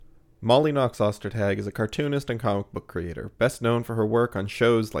Molly Knox Ostertag is a cartoonist and comic book creator, best known for her work on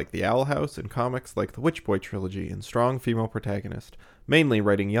shows like The Owl House and comics like the Witch Boy trilogy and Strong Female Protagonist. Mainly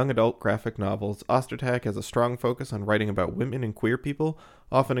writing young adult graphic novels, Ostertag has a strong focus on writing about women and queer people,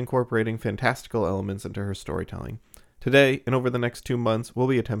 often incorporating fantastical elements into her storytelling. Today, and over the next 2 months, we'll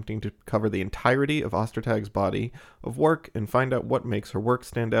be attempting to cover the entirety of Ostertag's body of work and find out what makes her work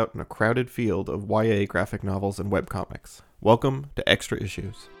stand out in a crowded field of YA graphic novels and webcomics. Welcome to Extra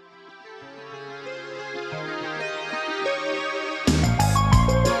Issues.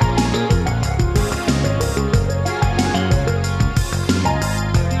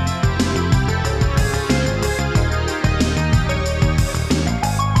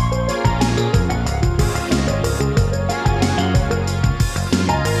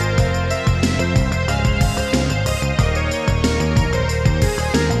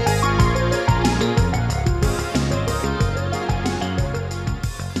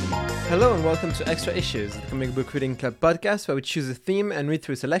 Hello and welcome to Extra Issues, the comic book reading club podcast where we choose a theme and read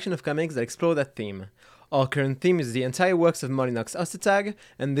through a selection of comics that explore that theme. Our current theme is the entire works of Molly Knox Ostertag,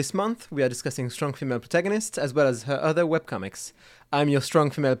 and this month we are discussing strong female protagonists as well as her other webcomics. I'm your strong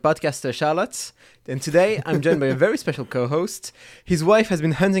female podcaster Charlotte, and today I'm joined by a very special co-host. His wife has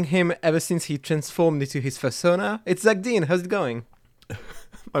been hunting him ever since he transformed into his persona. It's Zach Dean, how's it going?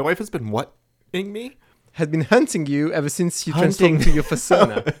 My wife has been what-ing me? Has been hunting you ever since you transformed into your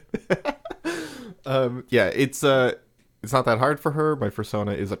persona. It's not that hard for her. My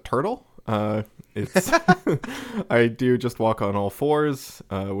persona is a turtle. It's I do just walk on all fours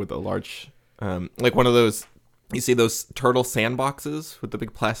with a large, like one of those. You see those turtle sandboxes with the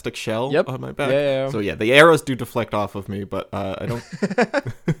big plastic shell on my back. Yeah. So yeah, the arrows do deflect off of me, but I don't.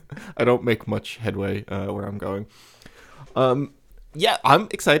 I don't make much headway where I'm going. I'm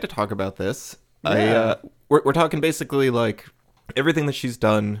excited to talk about this. Yeah. We're talking basically like everything that she's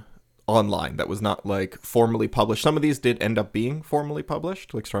done online that was not like formally published. Some of these did end up being formally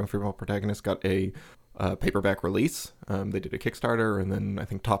published. Like Strong Female Protagonist got a paperback release. They did a Kickstarter, and then I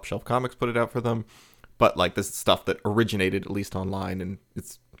think Top Shelf Comics put it out for them. But like this is stuff that originated at least online in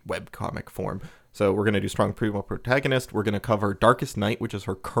its webcomic form. So we're gonna do Strong Female Protagonist. We're gonna cover Darkest Night, which is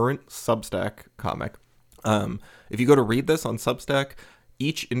her current Substack comic. If you go to read this on Substack,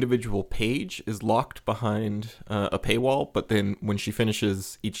 each individual page is locked behind a paywall, but then when she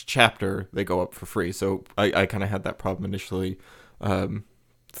finishes each chapter, they go up for free. So I kind of had that problem initially,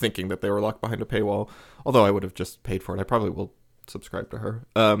 thinking that they were locked behind a paywall, although I would have just paid for it. I probably will subscribe to her.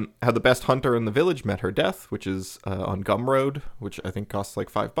 How the Best Hunter in the Village Met Her Death, which is on Gumroad, which I think costs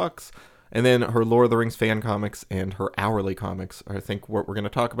like $5. And then her Lord of the Rings fan comics and her hourly comics are, I think, what we're going to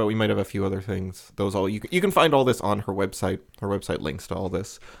talk about. We might have a few other things. Those all you can find all this on her website. Her website links to all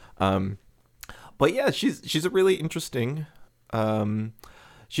this. But yeah, she's a really interesting.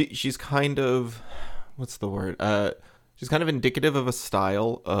 She's kind of, what's the word? She's kind of indicative of a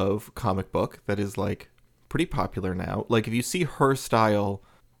style of comic book that is like pretty popular now. Like if you see her style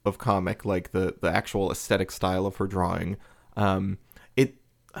of comic, like the actual aesthetic style of her drawing,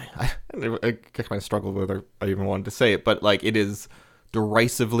 I kind of struggled whether I even wanted to say it, but like it is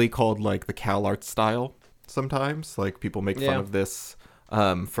derisively called like the Cal Art style sometimes. Like people make fun of this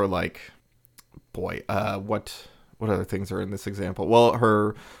for like, what other things are in this example? Well,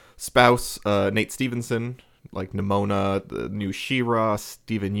 her spouse, Nate Stevenson, like Nimona, the new She-Ra,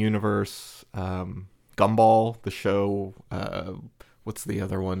 Steven Universe, Gumball, the show, what's the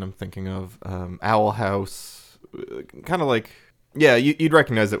other one I'm thinking of? Owl House, kind of like... Yeah, you'd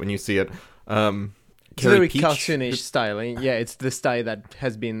recognize it when you see it. It's a very cartoonish style. Yeah, it's the style that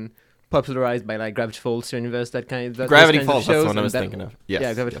has been popularized by like Gravity Falls Universe, that kind of Gravity Falls. That's what I was thinking of. Yes,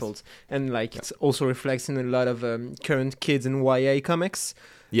 yeah, Gravity Falls, and like it also reflects in a lot of current kids and YA comics.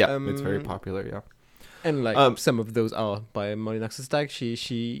 Yeah, it's very popular. Yeah, and like some of those are by Molly Knox Ostertag.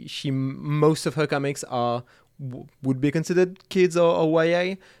 She most of her comics would be considered kids or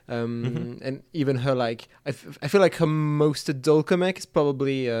YA, and even her like I feel like her most adult comic is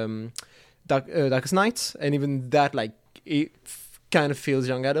probably Darkest Night, and even that like it kind of feels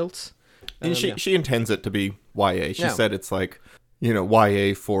young adult. And she intends it to be YA. She said it's like,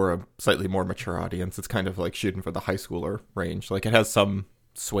 YA for a slightly more mature audience. It's kind of like shooting for the high schooler range. Like it has some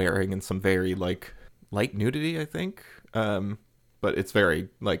swearing and some very like light nudity, I think, but it's very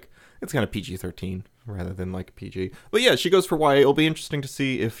like it's kind of PG-13 rather than like PG. But yeah, she goes for YA. It'll be interesting to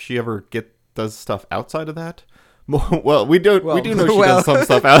see if she ever does stuff outside of that. Well, we do know she does some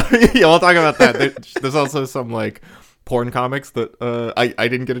stuff out. Yeah, we'll talk about that. There's also some like porn comics that I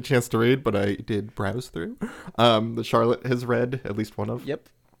didn't get a chance to read, but I did browse through. That Charlotte has read at least one of. Yep.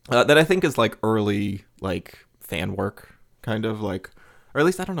 That I think is like early like fan work, kind of like or at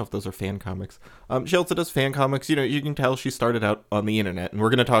least I don't know if those are fan comics. She also does fan comics. You know, you can tell she started out on the internet, and we're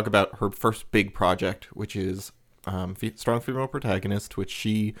going to talk about her first big project, which is Strong Female Protagonist, which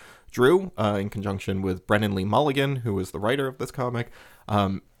she drew in conjunction with Brennan Lee Mulligan, who is the writer of this comic.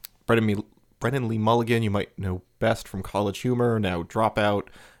 Brennan Lee Mulligan, you might know best from College Humor, now Dropout,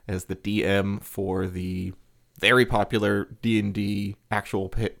 as the DM for the very popular D&D actual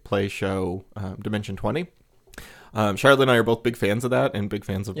play show Dimension 20. Charlotte and I are both big fans of that and big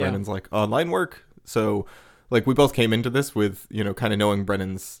fans of Brennan's like online work. So like we both came into this with, you know, kind of knowing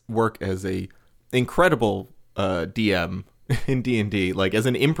Brennan's work as a incredible DM in D&D. Like as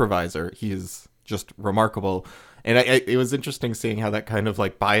an improviser, he is just remarkable. And it was interesting seeing how that kind of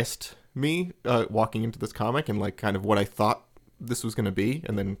like biased me walking into this comic and like kind of what I thought this was going to be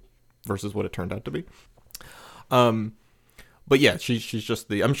and then versus what it turned out to be. But yeah, she's just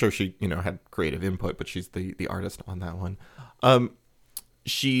I'm sure she, you know, had creative input, but she's the artist on that one.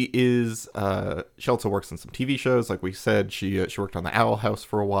 She also works on some TV shows. Like we said, she worked on the Owl House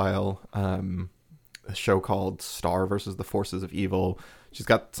for a while. A show called Star versus the Forces of Evil. She's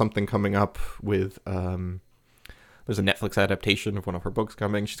got something coming up with, there's a Netflix adaptation of one of her books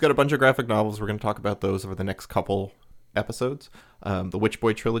coming. She's got a bunch of graphic novels. We're going to talk about those over the next couple episodes. The Witch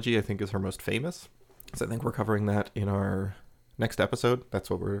Boy trilogy, I think, is her most famous. So I think we're covering that in our next episode. That's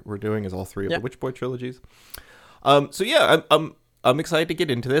what we're doing, is all three of the Witch Boy trilogies. So yeah, I'm excited to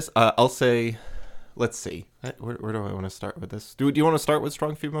get into this. I'll say, let's see, where do I want to start with this? Do you want to start with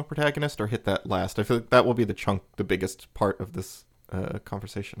Strong Female Protagonist or hit that last? I feel like that will be the biggest part of this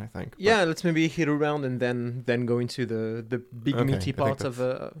conversation, I think. Yeah, let's maybe hit around and then go into the big meaty part of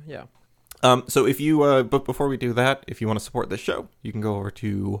So if you, but before we do that, if you want to support this show, you can go over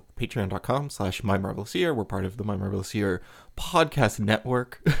to patreon.com/MyMarvelousYear. We're part of the My Marvelous Year podcast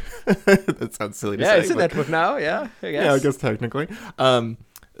network. That sounds silly to say. Yeah, it's a network now. Yeah, I guess. Yeah, I guess technically.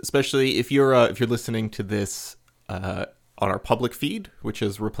 Especially if you're listening to this on our public feed, which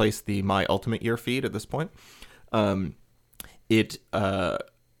has replaced the My Ultimate Year feed at this point. You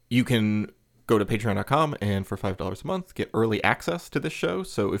can go to patreon.com and for $5 a month get early access to this show.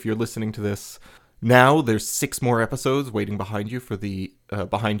 So if you're listening to this now, there's 6 more episodes waiting behind you for the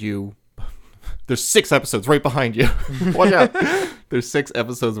behind you. There's 6 episodes right behind you. Watch out. There's 6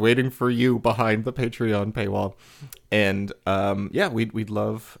 episodes waiting for you behind the Patreon paywall. And we'd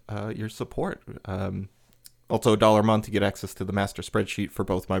love your support. Also $1 a month to get access to the master spreadsheet for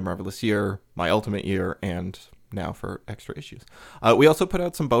both My Marvelous Year, My Ultimate Year, and now for extra issues. We also put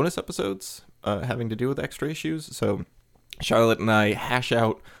out some bonus episodes having to do with extra issues. So Charlotte and I hash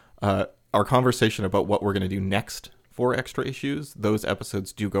out our conversation about what we're going to do next for extra issues. Those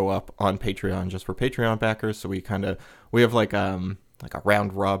episodes do go up on Patreon just for Patreon backers. So we have like a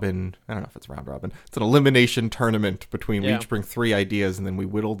round robin. I don't know if it's round robin. It's an elimination tournament between we each bring 3 ideas and then we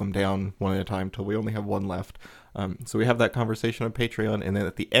whittle them down one at a time till we only have 1 left. So we have that conversation on Patreon, and then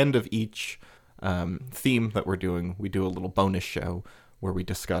at the end of each theme that we're doing, we do a little bonus show where we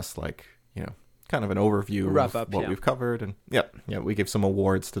discuss kind of an overview of what we've covered, and we give some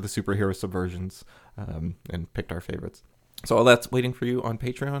awards to the superhero subversions and picked our favorites. So all that's waiting for you on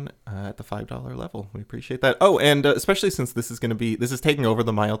Patreon at the $5 level. We appreciate that. Oh, and especially since this is taking over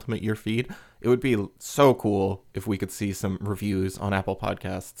the My Ultimate Year feed, it would be so cool if we could see some reviews on Apple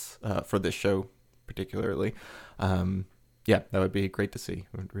Podcasts for this show particularly. That would be great to see.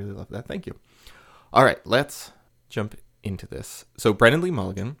 I would really love that. Thank you. All right, let's jump into this. So Brennan Lee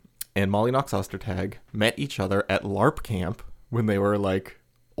Mulligan and Molly Knox Ostertag met each other at LARP camp when they were like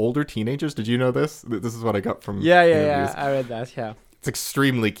older teenagers. Did you know this? This is what I got from interviews. I read that. Yeah, it's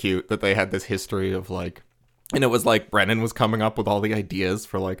extremely cute that they had this history of like, and it was like Brennan was coming up with all the ideas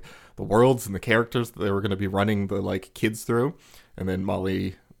for like the worlds and the characters that they were going to be running the like kids through, and then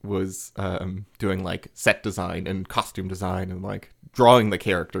Molly was doing like set design and costume design and like drawing the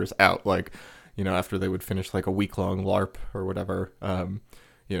characters out, like, you know, after they would finish like a week-long LARP or whatever,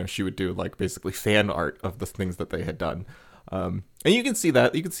 she would do like basically fan art of the things that they had done. And you can see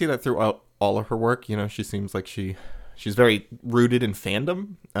that throughout all of her work. You know, she seems like she's very rooted in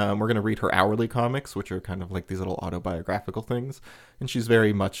fandom. We're going to read her hourly comics, which are kind of like these little autobiographical things. And she's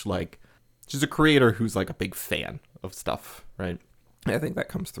very much like, she's a creator who's like a big fan of stuff, right? I think that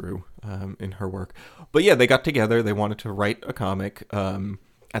comes through in her work. But yeah, they got together. They wanted to write a comic.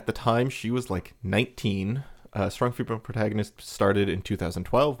 At the time, she was like 19. Strong Female Protagonist started in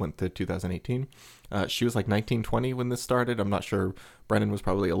 2012, went to 2018. She was like 19, 20 when this started. I'm not sure. Brennan was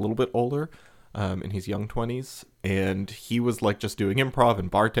probably a little bit older in his young 20s. And he was like just doing improv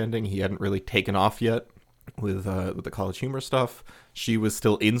and bartending. He hadn't really taken off yet with the College Humor stuff. She was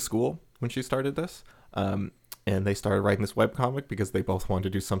still in school when she started this. And they started writing this webcomic because they both wanted to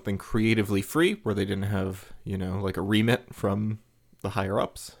do something creatively free where they didn't have, like a remit from the higher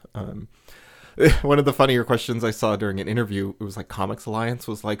ups. One of the funnier questions I saw during an interview, it was like Comics Alliance,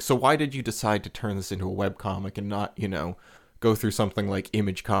 was like, so why did you decide to turn this into a webcomic and not, go through something like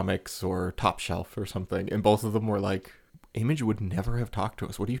Image Comics or Top Shelf or something? And both of them were like, Image would never have talked to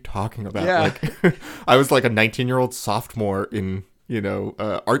us. What are you talking about? Yeah. Like, I was like a 19-year-old sophomore in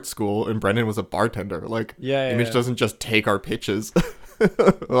art school, and Brendan was a bartender. Like, Image doesn't just take our pitches.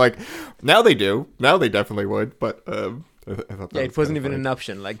 Like, now they do. Now they definitely would. But I thought it wasn't even an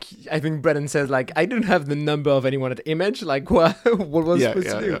option. Like, I think Brendan says, like, I didn't have the number of anyone at Image. Like, what was I supposed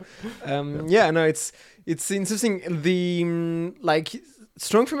to do? No, it's interesting. The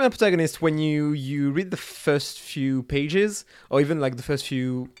strong female protagonist, when you read the first few pages, or even like the first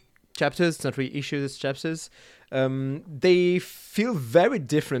few chapters, it's not really issues, it's chapters. They feel very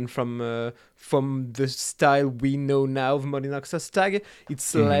different from the style we know now of Molly Knox Ostertag.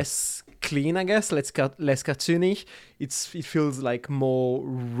 It's less clean, I guess, less cartoony. It feels like more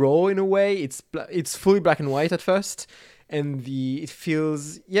raw in a way. It's fully black and white at first, and it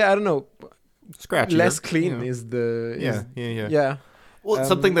feels I don't know, scratchy. Less clean is the yeah. Well,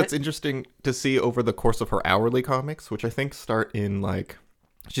 something that's interesting to see over the course of her hourly comics, which I think start in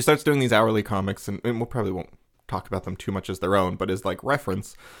she starts doing these hourly comics, and we probably won't talk about them too much as their own, but as like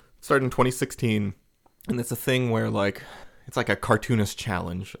reference, started in 2016, and it's a thing where it's like a cartoonist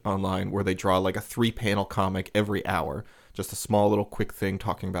challenge online where they draw like a 3-panel comic every hour, just a small little quick thing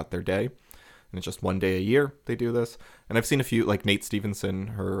talking about their day, and it's just one day a year they do this. And I've seen a few, like Nate Stevenson,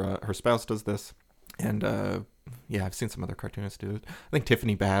 her spouse, does this, and I've seen some other cartoonists do it. I think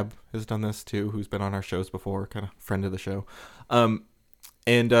Tiffany Babb has done this too, who's been on our shows before, kind of friend of the show.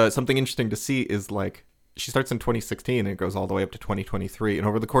 And something interesting to see is she starts in 2016 and it goes all the way up to 2023. And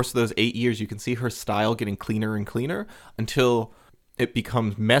over the course of those 8 years, you can see her style getting cleaner and cleaner until it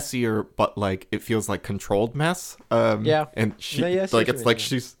becomes messier, but it feels like controlled mess. And she it's like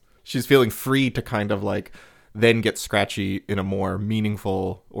she's feeling free to kind of then get scratchy in a more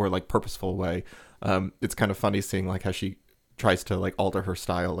meaningful or purposeful way. It's kind of funny seeing how she tries to alter her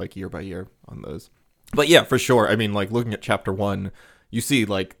style year by year on those. But yeah, for sure. I mean, looking at chapter 1, you see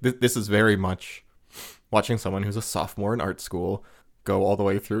this is very much watching someone who's a sophomore in art school go all the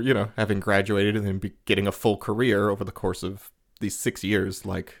way through, having graduated and then getting a full career over the course of these 6 years.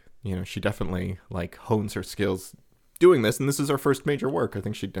 She definitely hones her skills doing this. And this is her first major work. I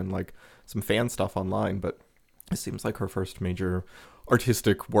think she'd done some fan stuff online, but it seems like her first major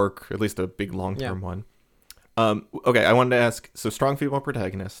artistic work, at least a big long-term one. Okay, I wanted to ask, so strong female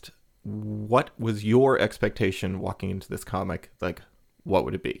protagonist, what was your expectation walking into this comic? What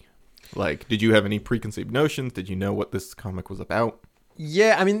would it be? Did you have any preconceived notions? Did you know what this comic was about?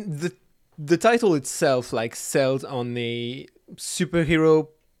 Yeah, I mean, the title itself sells on a superhero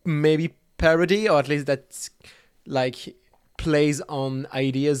maybe parody, or at least that's plays on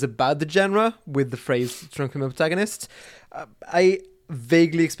ideas about the genre with the phrase strong female protagonist. I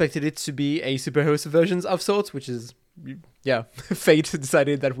vaguely expected it to be a superhero subversions of sorts, which is fate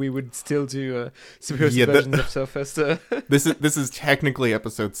decided that we would still do superhero subversions of so first. This is technically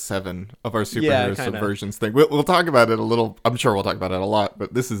episode 7 of our superhero subversions thing. We'll talk about it a little. I'm sure we'll talk about it a lot,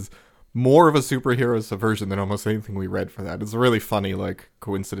 but this is more of a superhero subversion than almost anything we read for that. It's a really funny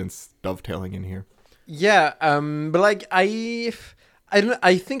coincidence dovetailing in here. Yeah, but I don't know,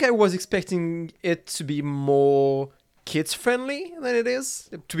 I think I was expecting it to be more kids friendly than it is,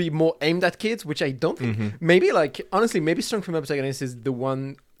 to be more aimed at kids, which I don't think. Maybe honestly, maybe strong female protagonist is the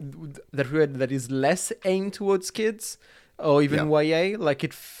one that we read that is less aimed towards kids or even YA.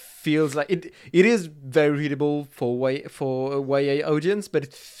 It feels like it is very readable for a YA audience, but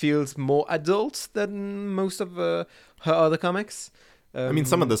it feels more adult than most of her other comics. I mean,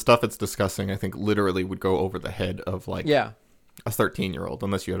 some of the stuff it's discussing, I think, literally would go over the head of a 13-year-old,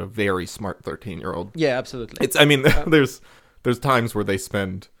 unless you had a very smart 13-year-old. Yeah, absolutely. There's times where they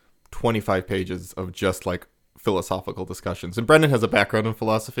spend 25 pages of just philosophical discussions, and Brendan has a background in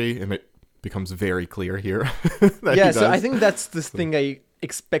philosophy, and it becomes very clear here. So I think that's the thing I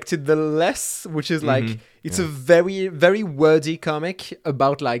expected the less, which is it's a very, very wordy comic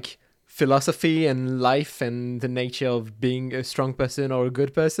about philosophy and life and the nature of being a strong person or a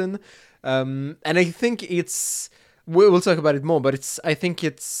good person. And I think we'll talk about it more, but I think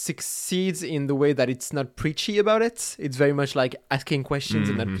it succeeds in the way that it's not preachy about it. It's very much asking questions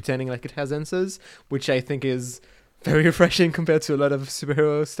and not pretending like it has answers, which I think is very refreshing compared to a lot of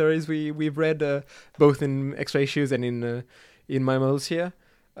superhero stories we've read, both in extra issues and in my models here.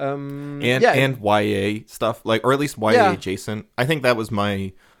 And YA stuff, or at least YA adjacent. I think that was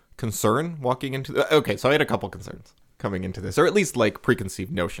my concern walking into okay, so I had a couple concerns coming into this, or at least like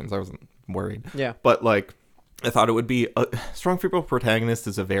preconceived notions. I wasn't worried. Yeah. But like I thought it would be a strong female protagonist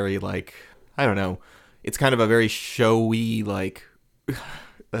is a very like, I don't know, it's kind of a very showy like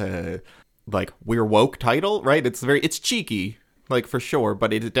like we're woke title, right? It's cheeky, like for sure,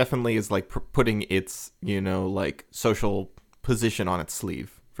 but it definitely is like putting its, like social position on its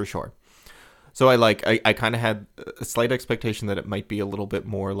sleeve for sure. So I kind of had a slight expectation that it might be a little bit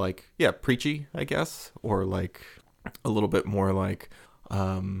more like, yeah, preachy, I guess, or like a little bit more like,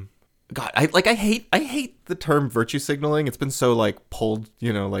 God, I hate the term virtue signaling. It's been so like pulled,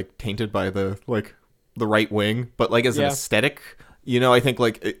 like tainted by the right wing, but like as an aesthetic, I think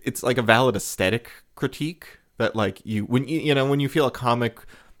like it's like a valid aesthetic critique that like when you feel a comic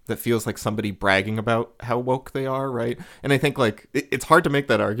that feels like somebody bragging about how woke they are, right? And I think like it's hard to make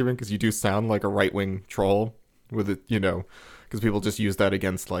that argument because you do sound like a right-wing troll with it, because people just use that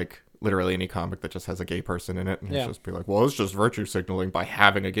against like literally any comic that just has a gay person in it, and it's just be like, well, it's just virtue signaling by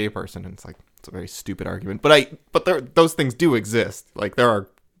having a gay person, and it's like it's a very stupid argument. But those things do exist. Like there are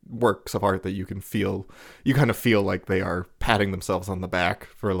works of art that you kind of feel like they are patting themselves on the back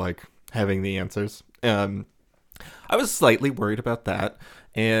for like having the answers. I was slightly worried about that,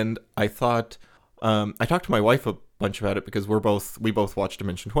 and I thought I talked to my wife a bunch about it because we both watched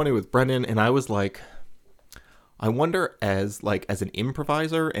Dimension 20 with Brennan, and I was like, I wonder as an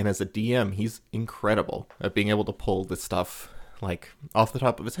improviser and as a DM, he's incredible at being able to pull this stuff like off the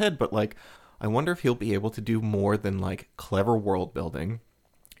top of his head, but like I wonder if he'll be able to do more than like clever world building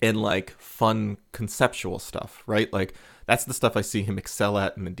and like fun conceptual stuff, right? Like that's the stuff I see him excel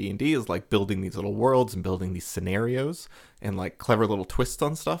at in the D&D is like building these little worlds and building these scenarios and like clever little twists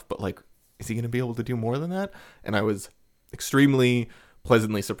on stuff. But like, is he going to be able to do more than that? And I was extremely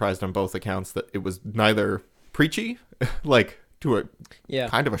pleasantly surprised on both accounts that it was neither preachy, like to a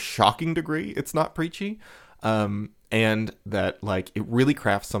kind of a shocking degree, it's not preachy, and that like it really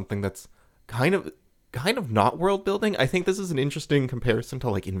crafts something that's kind of not world building. I think this is an interesting comparison to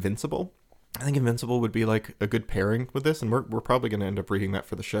like Invincible. I think Invincible would be like a good pairing with this, and we're probably going to end up reading that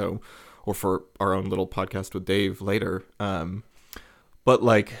for the show or for our own little podcast with Dave later. But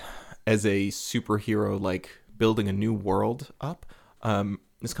like as a superhero, like building a new world up,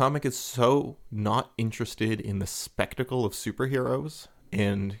 this comic is so not interested in the spectacle of superheroes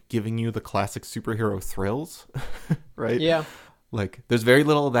and giving you the classic superhero thrills, right? Yeah. Like there's very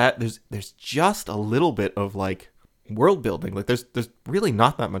little of that. There's just a little bit of like world building. Like there's really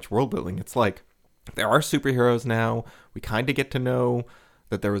not that much world building. It's like there are superheroes now. We kind of get to know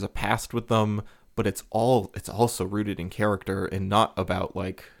that there was a past with them, but it's also rooted in character and not about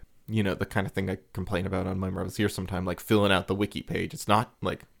like, the kind of thing I complain about on My Marvelous Year sometime, like filling out the wiki page. It's not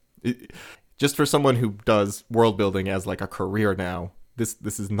like just for someone who does world building as like a career now. This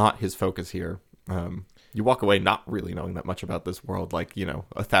is not his focus here. You walk away not really knowing that much about this world, like,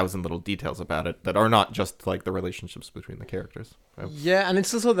 1,000 little details about it that are not just like the relationships between the characters. So. Yeah, and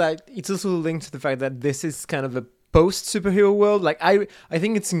it's also linked to the fact that this is kind of a post-superhero world. Like, I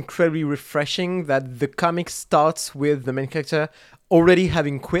think it's incredibly refreshing that the comic starts with the main character already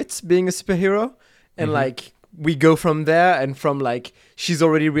having quit being a superhero, and like we go from there, and from like she's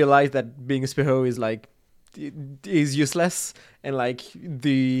already realized that being a superhero is like is useless, and like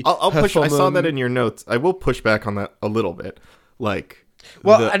I'll push. I saw that in your notes. I will push back on that a little bit. Like,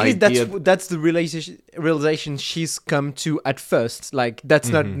 well, at least that's the realization she's come to at first. Like, that's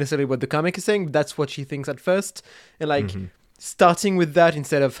not necessarily what the comic is saying, but that's what she thinks at first. And like starting with that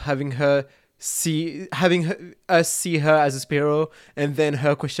instead of having us see her as a superhero and then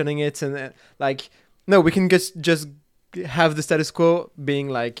her questioning it, and like, no, we can just have the status quo being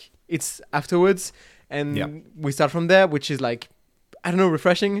like it's afterwards. And we start from there, which is like, I don't know,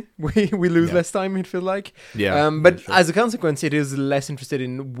 refreshing. We lose less time, it feels like. Yeah. But sure. As a consequence, it is less interested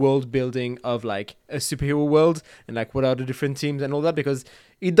in world building of like a superhero world and like what are the different teams and all that, because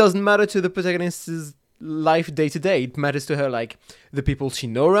it doesn't matter to the protagonist's life day to day. It matters to her like the people she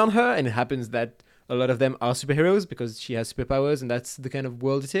knows around her, and it happens that a lot of them are superheroes because she has superpowers, and that's the kind of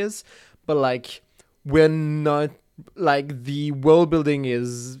world it is. But like, we're not like, the world building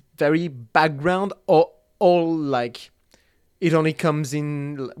is very background, or all like it only comes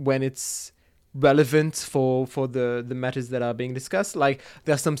in when it's relevant for the matters that are being discussed. Like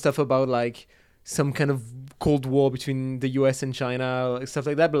there's some stuff about like some kind of Cold War between the US and China, like, stuff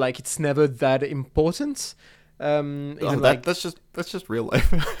like that, but like it's never that important. That's just real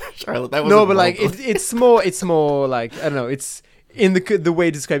life. Charlotte, that was no, but like it's more like, I don't know, it's in the way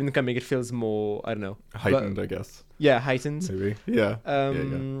described in the comic, it feels more, I don't know, heightened, I guess. Yeah, heightened. Maybe. Yeah.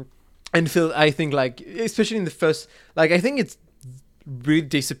 And I think like, especially in the first, like, I think it's really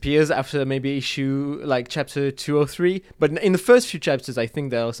disappears after maybe issue like chapter 2 or 3. But in the first few chapters, I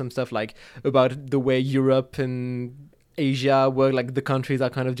think there are some stuff like about the way Europe and Asia work, like the countries are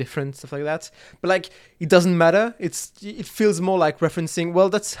kind of different, stuff like that. But like it doesn't matter. It feels more like referencing, well,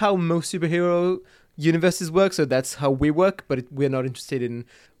 that's how most superhero universes work, so that's how we work, but we're not interested in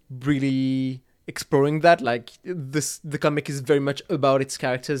really exploring that. Like the comic is very much about its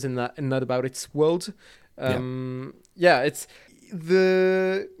characters and not about its world. It's I don't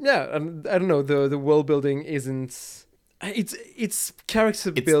know, the world building isn't, it's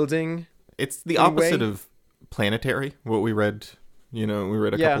character building. It's the opposite of Planetary, what we read, we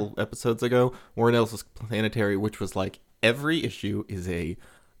read a couple episodes ago. Warren Ellis' Planetary, which was like every issue is a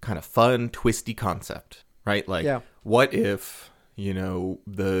kind of fun, twisty concept, right? Like, what if,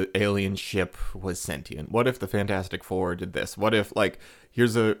 the alien ship was sentient? What if the Fantastic Four did this? What if, like,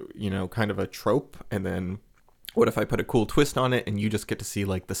 here's a, kind of a trope, and then what if I put a cool twist on it and you just get to see,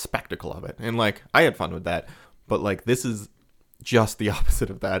 like, the spectacle of it? And, like, I had fun with that, but, like, this is just the opposite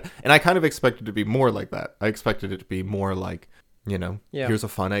of that. And I kind of expected it to be more like that. I expected it to be more like, here's a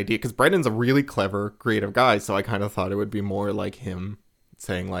fun idea. Because Brendan's a really clever, creative guy, so I kind of thought it would be more like him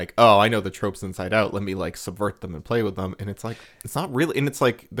saying like, oh, I know the tropes inside out, let me like subvert them and play with them. And it's like, it's not really, and it's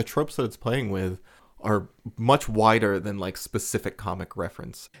like the tropes that it's playing with are much wider than like specific comic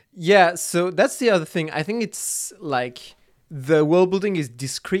reference. Yeah, so that's the other thing. I think it's like the world building is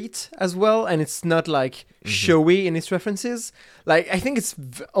discreet as well, and it's not like showy in its references. Like, I think it's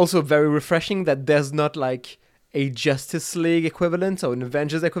also very refreshing that there's not like a Justice League equivalent or an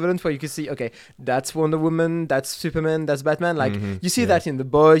Avengers equivalent where you can see, okay, that's Wonder Woman, that's Superman, that's Batman. Like, you see that in The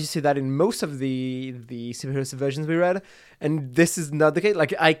Boys, you see that in most of the superhero versions we read, and this is not the case.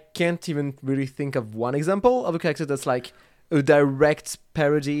 Like, I can't even really think of one example of a character that's like a direct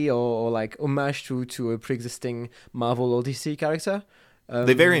parody or like homage to a pre-existing Marvel or DC character.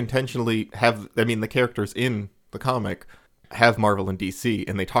 They very intentionally have, I mean, the characters in the comic have Marvel and DC,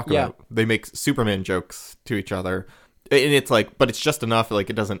 and they talk about, they make Superman jokes to each other, and it's like, but it's just enough, like,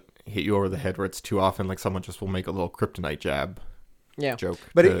 it doesn't hit you over the head where it's too often, like, someone just will make a little kryptonite jab joke.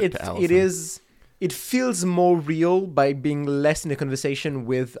 But it feels more real by being less in a conversation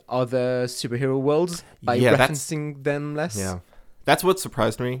with other superhero worlds, by referencing them less. Yeah, that's what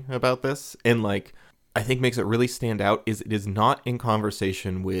surprised me about this, and like, I think makes it really stand out, is it is not in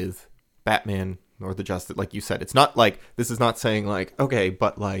conversation with Batman or the Justice, like you said. It's not like, this is not saying like, okay,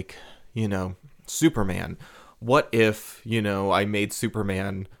 but like, Superman, what if, I made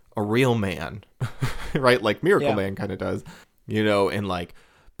Superman a real man, right? Like Miracle Man kind of does, and like,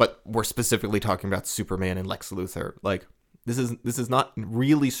 but we're specifically talking about Superman and Lex Luthor. Like, this is not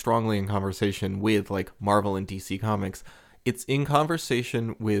really strongly in conversation with like Marvel and DC comics. It's in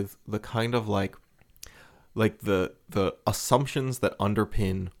conversation with the kind of like the assumptions that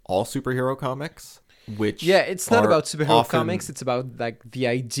underpin all superhero comics, which it's not about superhero comics, it's about like the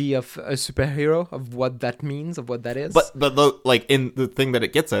idea of a superhero, of what that means, of what that is. But like, in the thing that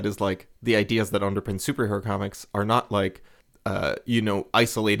it gets at is like the ideas that underpin superhero comics are not like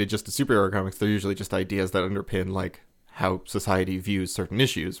isolated just to superhero comics. They're usually just ideas that underpin like how society views certain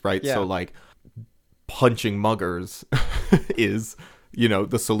issues, right? So like punching muggers is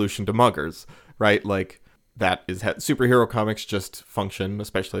the solution to muggers, right? Like, that is how superhero comics just function,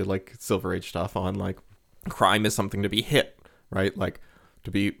 especially like Silver Age stuff, on like crime is something to be hit, right? Like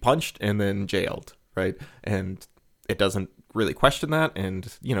to be punched and then jailed, right? And it doesn't really question that.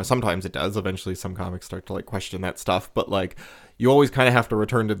 And, sometimes it does. Eventually some comics start to like question that stuff. But like, you always kind of have to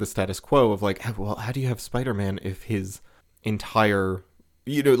return to the status quo of like, well, how do you have Spider-Man if his entire,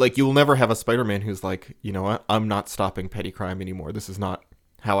 like, you'll never have a Spider-Man who's like, I'm not stopping petty crime anymore. This is not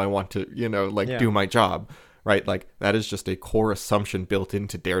how I want to, do my job, right? Like, that is just a core assumption built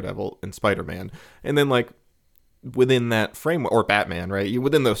into Daredevil and Spider-Man. And then, like, within that framework, or Batman, right?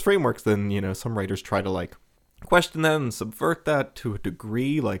 Within those frameworks, then, some writers try to, like, question that and subvert that to a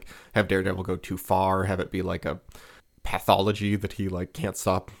degree, like, have Daredevil go too far, have it be, like, a pathology that he, like, can't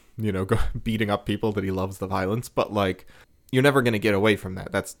stop, beating up people, that he loves the violence. But, like, you're never going to get away from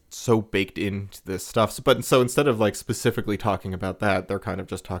that. That's so baked into this stuff. So instead of like specifically talking about that, they're kind of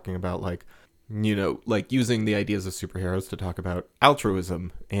just talking about like, like using the ideas of superheroes to talk about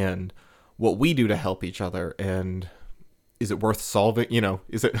altruism and what we do to help each other. And is it worth solving,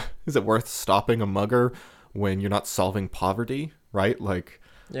 is it worth stopping a mugger when you're not solving poverty, right? Like,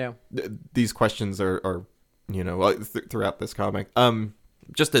 these questions are throughout this comic.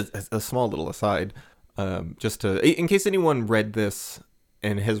 Just as a small little aside, just to, in case anyone read this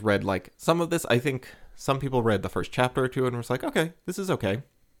and has read like some of this, I think some people read the first chapter or two and was like, okay, this is okay.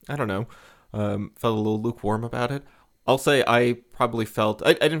 I don't know. Felt a little lukewarm about it. I'll say I probably felt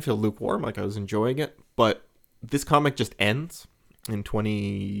I didn't feel lukewarm, like I was enjoying it, but this comic just ends in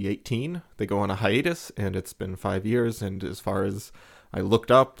 2018. They go on a hiatus, and it's been 5 years. And as far as I looked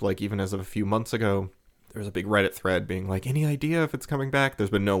up, like even as of a few months ago, there was a big Reddit thread being like, any idea if it's coming back? There's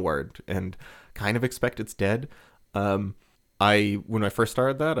been no word, and kind of expect it's dead. When I first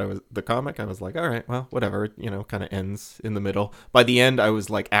started the comic, I was like, all right, well, whatever, kind of ends in the middle. By the end, I was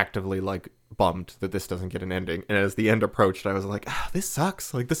like actively like bummed that this doesn't get an ending. And as the end approached, I was like, this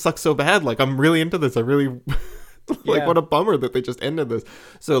sucks. Like, this sucks so bad. Like, I'm really into this. I really like, what a bummer that they just ended this.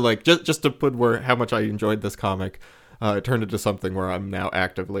 So like, just to put how much I enjoyed this comic, it turned into something where I'm now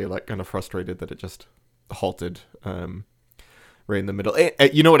actively like kind of frustrated that it just halted right in the middle.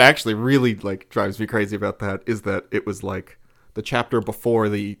 And you know what actually really like drives me crazy about that is that it was like the chapter before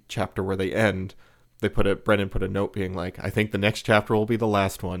the chapter where they end. Brennan put a note being like, I think the next chapter will be the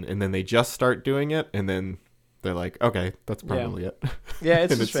last one, and then they just start doing it, and then they're like, okay, that's probably it. Yeah,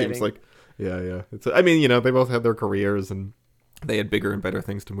 it's and frustrating. It seems like I mean, they both had their careers and they had bigger and better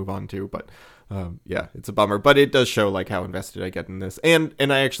things to move on to, but it's a bummer. But it does show like how invested I get in this, and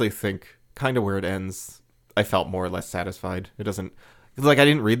I actually think kind of where it ends, I felt more or less satisfied. It doesn't, like, I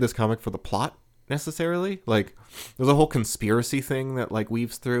didn't read this comic for the plot necessarily. Like, there's a whole conspiracy thing that like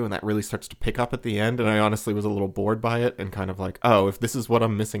weaves through, and that really starts to pick up at the end, and I honestly was a little bored by it, and kind of like, oh, if this is what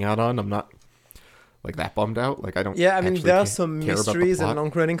I'm missing out on, I'm not like that bummed out. Like, I don't there are some mysteries and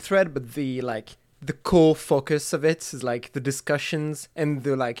long running thread, but the core focus of it is like the discussions and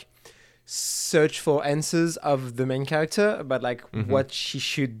the like search for answers of the main character about like what she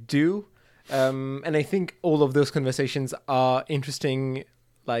should do. And I think all of those conversations are interesting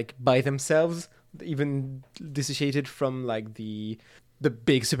like by themselves, even dissociated from like the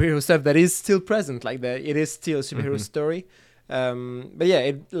big superhero stuff that is still present. Like it is still a superhero story. But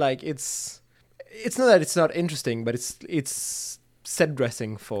yeah, it's not that it's not interesting, but it's set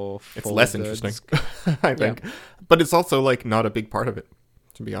dressing for it's less interesting, I think. Yeah. But it's also like not a big part of it,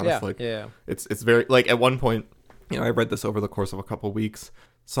 to be honest. It's very like at one point, I read this over the course of a couple of weeks,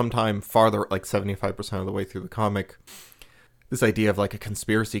 sometime farther, like 75% of the way through the comic. This idea of like a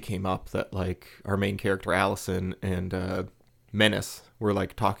conspiracy came up that like our main character Allison and Menace were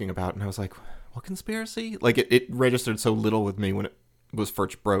like talking about, and I was like, what conspiracy? Like it registered so little with me when it was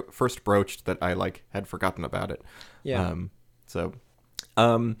first broached that I like had forgotten about it. Something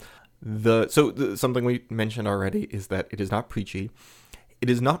we mentioned already is that it is not preachy. It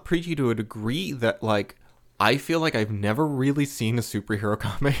is not preachy to a degree that like I feel like I've never really seen a superhero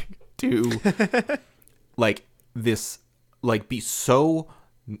comic do like this, like be so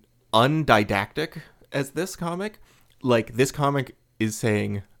undidactic as this comic. Like this comic is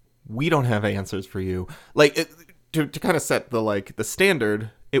saying, we don't have answers for you. Like to kind of set the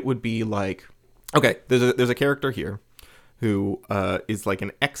standard, it would be like, okay, there's a character here who is like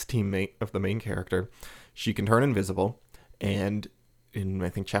an ex-teammate of the main character. She can turn invisible, and in I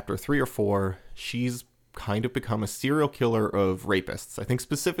think chapter 3 or 4, she's kind of become a serial killer of rapists. I think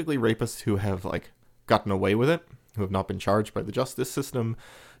specifically rapists who have like gotten away with it, who have not been charged by the justice system,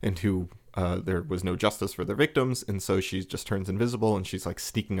 and who there was no justice for their victims, and so she just turns invisible, and she's like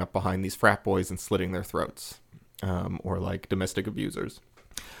sneaking up behind these frat boys and slitting their throats, or like domestic abusers.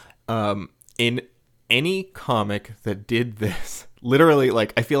 In any comic that did this, literally,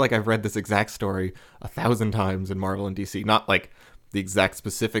 like, I feel like I've read this exact story 1,000 times in Marvel and DC, not like the exact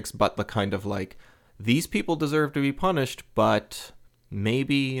specifics, but the kind of like, these people deserve to be punished, but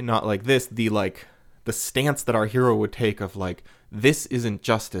maybe not like this, the stance that our hero would take of like, this isn't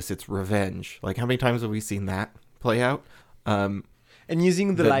justice, it's revenge. Like, how many times have we seen that play out? And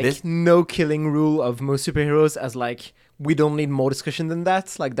using the no killing rule of most superheroes as like, we don't need more discussion than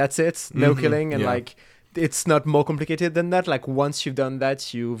that. Like, that's it, no killing, and like, it's not more complicated than that. Like, once you've done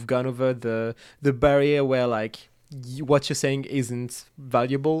that, you've gone over the barrier where like what you're saying isn't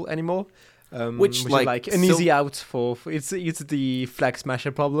valuable anymore. Which is like an easy out for it's the flag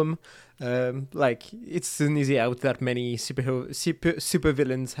smasher problem. Like, it's an easy out that many super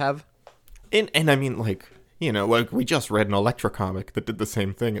villains have. And I mean, like, like we just read an Elektra comic that did the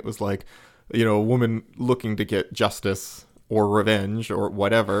same thing. It was like, a woman looking to get justice or revenge or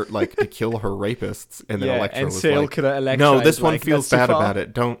whatever, like to kill her rapists, and then Elektra was like, no, this one feels bad about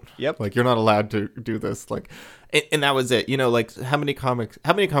it. Don't. Yep. Like, you're not allowed to do this. Like, and that was it. Like, how many comics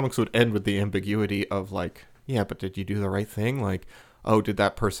would end with the ambiguity of like, yeah, but did you do the right thing? Like, oh, did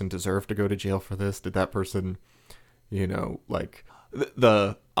that person deserve to go to jail for this? Did that person, like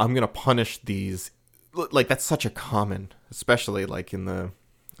the I'm gonna punish these. Like, that's such a common, especially like in the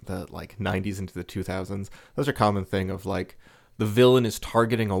like 90s into the 2000s, that's a common thing of like, the villain is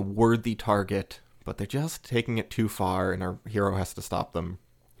targeting a worthy target but they're just taking it too far, and our hero has to stop them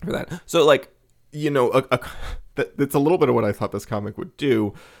for that. So, like, you know, that's a little bit of what I thought this comic would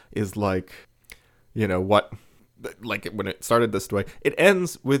do, is like, you know, what, like, when it started this way, it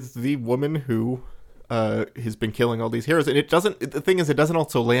ends with the woman who has been killing all these heroes, and the thing is, it doesn't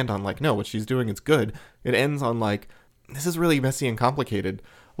also land on, like, no, what she's doing is good. It ends on, like, this is really messy and complicated.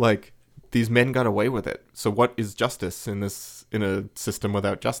 Like, these men got away with it. So what is justice in a system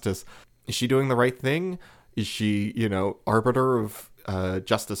without justice? Is she doing the right thing? Is she, you know, arbiter of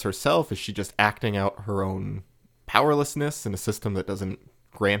justice herself? Is she just acting out her own powerlessness in a system that doesn't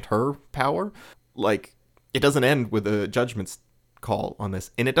grant her power? Like, it doesn't end with a judgment call on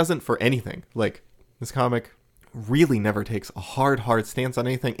this, and it doesn't for anything. Like, this comic really never takes a hard stance on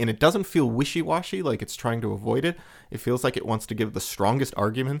anything, and it doesn't feel wishy-washy like it's trying to avoid it. It feels like it wants to give the strongest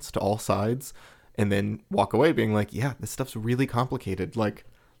arguments to all sides and then walk away being like, yeah, this stuff's really complicated. Like,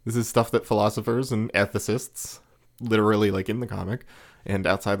 this is stuff that philosophers and ethicists, literally, like, in the comic and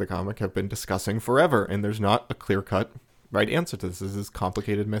outside the comic, have been discussing forever, and there's not a clear-cut right answer to this. This is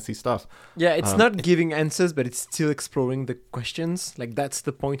complicated, messy stuff. Yeah, it's not giving answers, but it's still exploring the questions. Like, that's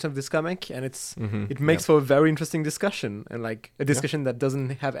the point of this comic, and it makes for a very interesting discussion, and like a discussion that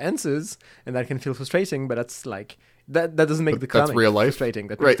doesn't have answers, and that can feel frustrating. But that's like that doesn't make the comic real life frustrating.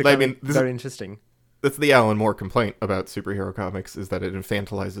 That makes the comic very interesting. That's the Alan Moore complaint about superhero comics, is that it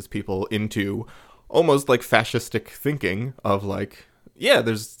infantilizes people into almost like fascistic thinking of like, yeah,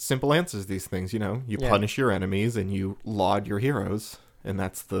 there's simple answers to these things, you know. You punish your enemies and you laud your heroes, and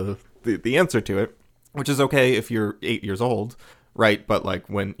that's the answer to it, which is okay if you're 8 years old, right? But like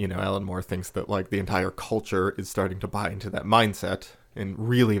when, you know, Alan Moore thinks that like the entire culture is starting to buy into that mindset and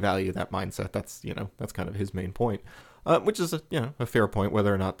really value that mindset, that's, you know, that's kind of his main point, which is a fair point.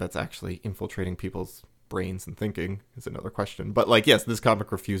 Whether or not that's actually infiltrating people's brains and thinking is another question. But like, yes, this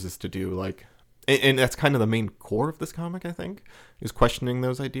comic refuses to do like, and that's kind of the main core of this comic, I think, is questioning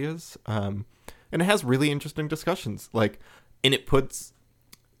those ideas. And it has really interesting discussions. Like, and it puts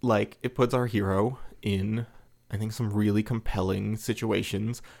our hero in, I think, some really compelling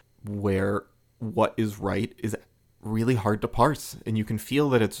situations where what is right is really hard to parse. And you can feel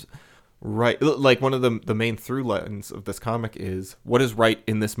that it's right. Like, one of the main through lines of this comic is what is right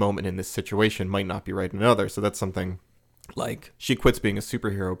in this moment, in this situation, might not be right in another. So that's something like she quits being a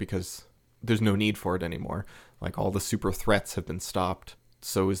superhero because there's no need for it anymore. Like, all the super threats have been stopped.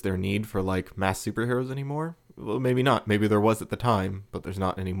 So is there need for like mass superheroes anymore? Well, maybe not. Maybe there was at the time, but there's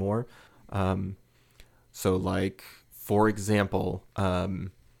not anymore. So like, for example,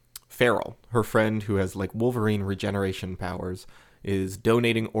 Farrell, her friend who has like Wolverine regeneration powers, is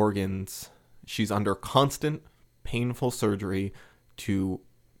donating organs. She's under constant painful surgery to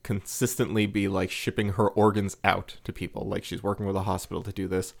consistently be like shipping her organs out to people. Like, she's working with a hospital to do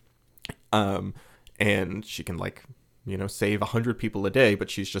this. And she can, like, you know, save 100 people a day, but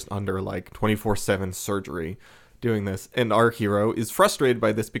she's just under like 24/7 surgery doing this. And our hero is frustrated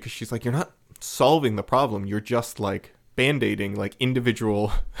by this because she's like, you're not solving the problem. You're just like band-aiding like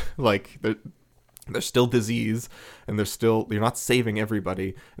individual, like there's still disease, and you're not saving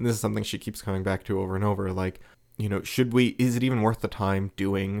everybody. And this is something she keeps coming back to over and over. Like, you know, is it even worth the time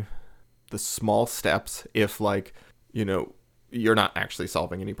doing the small steps if, like, you know, you're not actually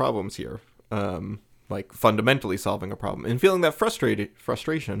solving any problems here, like fundamentally solving a problem, and feeling that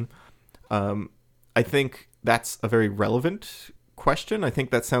frustration. I think that's a very relevant question. I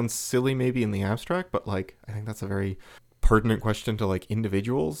think that sounds silly maybe in the abstract, but like, I think that's a very pertinent question to like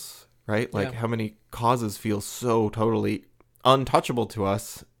individuals, right? Like, how many causes feel so totally untouchable to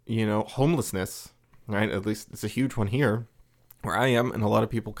us? You know, homelessness, right? At least it's a huge one here where I am, and a lot of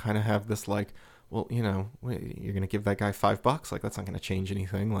people kind of have this like, well, you know, you're going to give that guy $5? Like, that's not going to change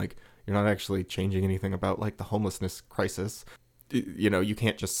anything. Like, you're not actually changing anything about, like, the homelessness crisis. You know, you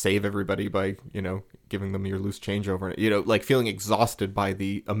can't just save everybody by, you know, giving them your loose change over, you know, like feeling exhausted by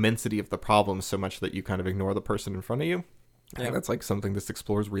the immensity of the problem so much that you kind of ignore the person in front of you. I think that's, like, something this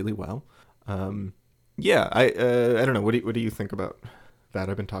explores really well. I don't know. What do you think about that?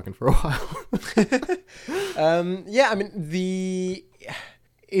 I've been talking for a while. I mean,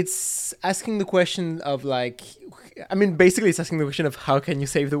 it's asking the question of like, I mean, basically it's asking the question of how can you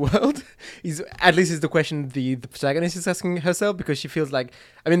save the world? Is the question the protagonist is asking herself, because she feels like,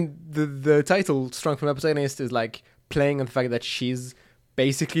 I mean, the title Strong Female Protagonist is like playing on the fact that she's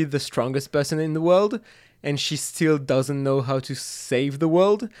basically the strongest person in the world, and she still doesn't know how to save the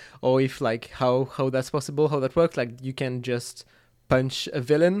world, or if like how that's possible, how that works. Like, you can just punch a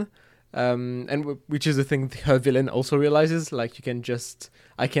villain. Which is the thing her villain also realizes, like,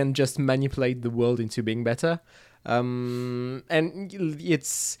 I can just manipulate the world into being better. And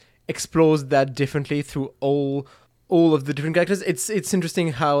it's explores that differently through all of the different characters. It's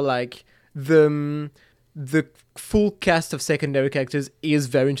interesting how like the full cast of secondary characters is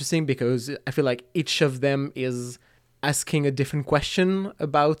very interesting, because I feel like each of them is asking a different question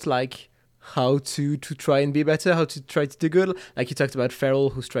about like how to try and be better, how to try to do good. Like you talked about Feral,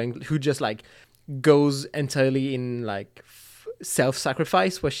 who just like goes entirely in like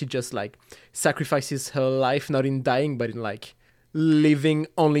self-sacrifice, where she just like sacrifices her life, not in dying but in like living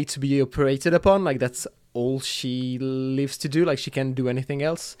only to be operated upon. Like that's all she lives to do. Like she can't do anything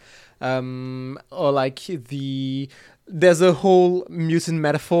else. Or like there's a whole mutant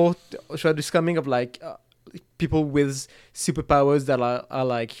metaphor throughout this coming of like people with superpowers that are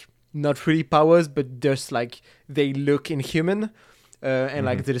like not really powers, but just like they look inhuman. And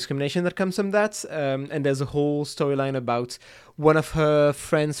like the discrimination that comes from that. And there's a whole storyline about one of her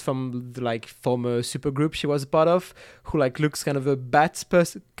friends from the like former supergroup she was a part of, who like looks kind of a bat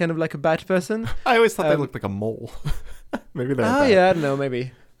person, I always thought they looked like a mole. Maybe they're bat. Yeah, I don't know,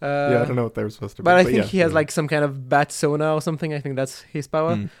 maybe. I don't know what they were supposed to be. But I think he has like some kind of bat sonar or something. I think that's his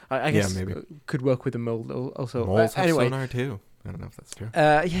power. I guess maybe. Could work with a mole also. Moles have anyway. sonar too. I don't know if that's true.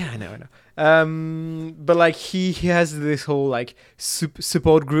 Yeah, I know. But like he has this whole like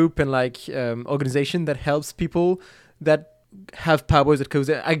support group and like organization that helps people that have powers that goes.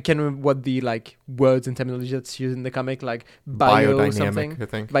 I can't remember what the like words and terminology that's used in the comic, like biodynamic something. I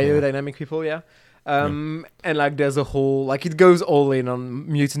think. Biodynamic people, yeah. And like there's a whole like it goes all in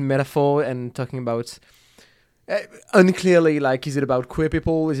on mutant metaphor and talking about. Unclearly, like, is it about queer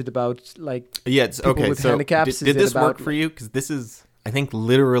people? Is it about like people with handicaps? Did this work for you? Because this is, I think,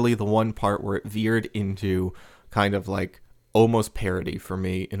 literally the one part where it veered into kind of like almost parody for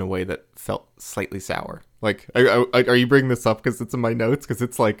me in a way that felt slightly sour. Like, are you bringing this up because it's in my notes? Because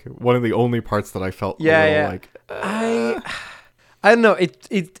it's like one of the only parts that I felt like. I don't know.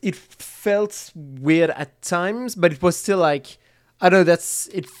 It felt weird at times, but it was still like. I don't know.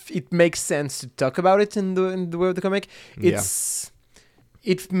 It makes sense to talk about it in the way of the comic.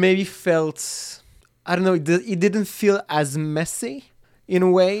 It maybe felt, I don't know. It didn't feel as messy in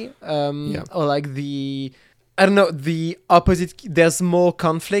a way. Or like I don't know, the opposite. There's more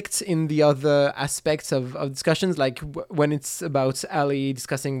conflict in the other aspects of discussions, like when it's about Ali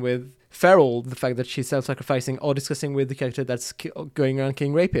discussing with Feral the fact that she's self-sacrificing, or discussing with the character that's going around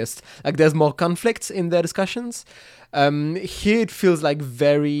killing rapists. Like there's more conflict in their discussions. Here it feels like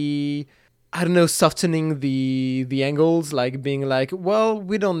very, I don't know, softening the angles, like being like, well,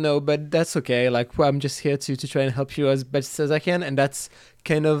 we don't know, but that's okay. Like, well, I'm just here to try and help you as best as I can, and that's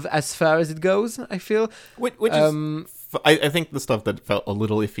kind of as far as it goes, I feel. Which is, I think the stuff that felt a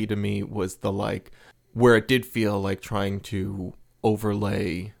little iffy to me was the like, where it did feel like trying to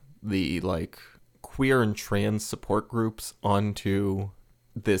overlay the like queer and trans support groups onto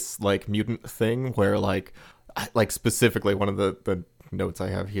this like mutant thing, where like specifically one of the notes I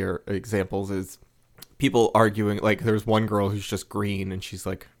have here, examples, is people arguing, like there's one girl who's just green and she's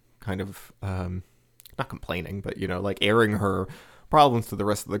like kind of not complaining, but you know, like airing her problems to the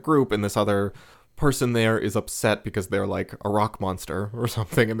rest of the group, and this other person there is upset because they're like a rock monster or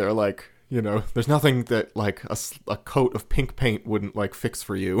something, and they're like, you know, there's nothing that like a coat of pink paint wouldn't like fix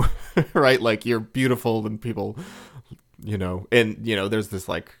for you. Right? Like you're beautiful, and people, you know, and you know, there's this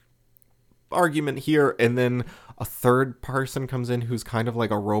like argument here, and then a third person comes in who's kind of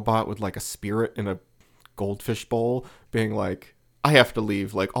like a robot with like a spirit in a goldfish bowl, being like, I have to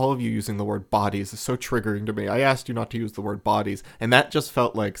leave. Like, all of you using the word bodies is so triggering to me. I asked you not to use the word bodies. And that just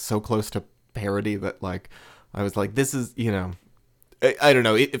felt like so close to parody that like I was like, this is, you know, I don't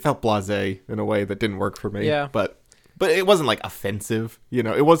know, it felt blasé in a way that didn't work for me. Yeah. But it wasn't like offensive, you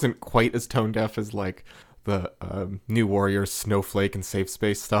know, it wasn't quite as tone deaf as like the New Warriors, Snowflake, and Safe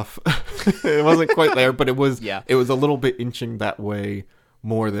Space stuff. It wasn't quite there, but it was It was a little bit inching that way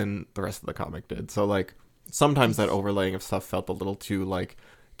more than the rest of the comic did. So like sometimes that overlaying of stuff felt a little too like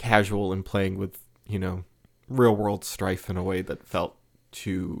casual and playing with, you know, real world strife in a way that felt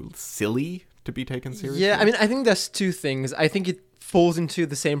too silly to be taken seriously. Yeah, I mean, I think there's two things. I think it falls into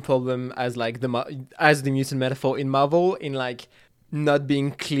the same problem as like as the mutant metaphor in Marvel, in like not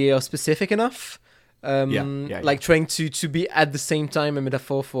being clear or specific enough. Like trying to be at the same time a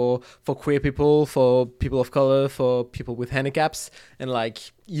metaphor for queer people, for people of color, for people with handicaps, and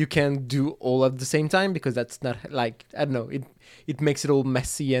like you can do all at the same time, because that's not like, I don't know, it makes it all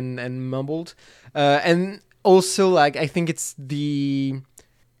messy and mumbled, and also like I think it's the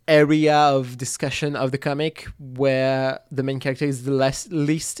area of discussion of the comic where the main character is the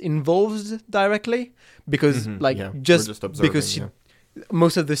least involved directly, because just because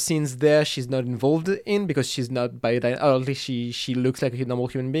most of the scenes there she's not involved in because she's not or at least she looks like a normal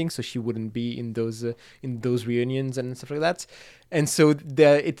human being, so she wouldn't be in those reunions and stuff like that. And so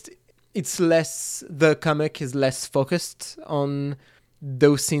there it's less, the comic is less focused on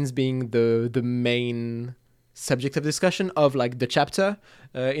those scenes being the main subject of discussion of like the chapter,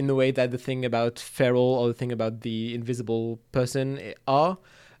 in the way that the thing about Feral or the thing about the invisible person are.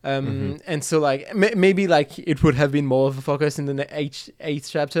 And so like maybe like it would have been more of a focus in the eighth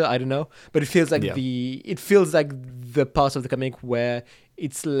chapter, I don't know, but it feels like the part of the comic where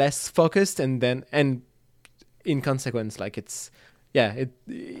it's less focused, and in consequence like it's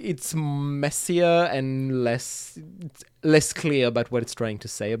messier and less clear about what it's trying to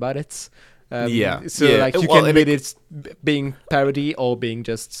say about it. So like you can read it being parody or being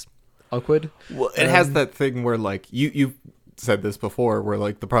just awkward. Well, it has that thing where like you said this before, where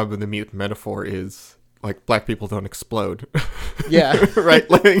like the problem with the mutant metaphor is like black people don't explode. Yeah. Right?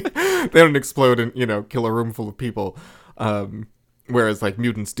 Like they don't explode and, kill a room full of people. Whereas like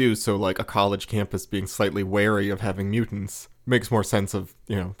mutants do, so like a college campus being slightly wary of having mutants makes more sense of,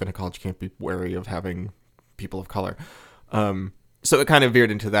 than a college can't be wary of having people of color. So it kind of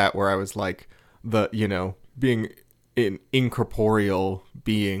veered into that where I was like being an incorporeal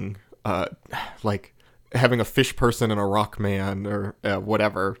being, like having a fish person and a rock man or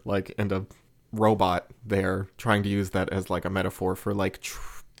whatever, like, and a robot there, trying to use that as like a metaphor for like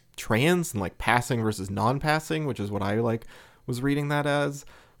trans and like passing versus non-passing, which is what I like was reading that as,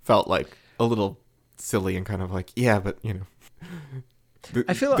 felt like a little silly and kind of like, but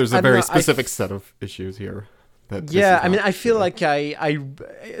I feel there's a very specific set of issues here. I mean, I feel like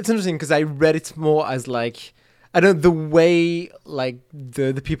it's interesting because I read it more as like, I don't know, the way like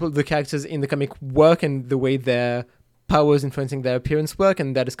the characters in the comic work and the way their powers influencing their appearance work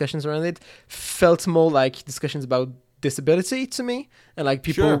and their discussions around it felt more like discussions about disability to me, and like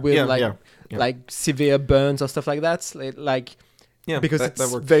people with like severe burns or stuff like that, because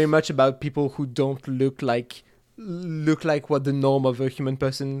it's very much about people who don't look like what the norm of a human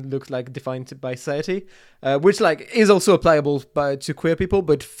person looks like, defined by society, which like is also applicable to queer people,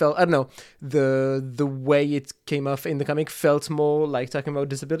 but felt, I don't know, the way it came off in the comic felt more like talking about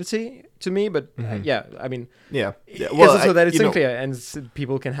disability to me. But I mean, it's also that it's unclear and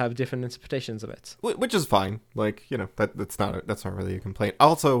people can have different interpretations of it, which is fine. Like, that's not really a complaint.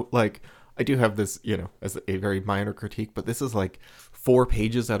 Also, like, I do have this, as a very minor critique, but this is like 4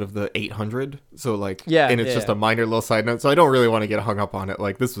 pages out of the 800. So like, and it's just a minor little side note. So I don't really want to get hung up on it.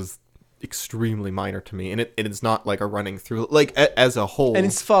 Like, this was extremely minor to me, and it's not like a running through, like as a whole. And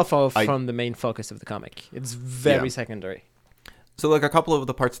it's far from the main focus of the comic. It's very secondary. So like a couple of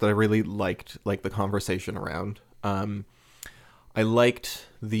the parts that I really liked, like the conversation around, I liked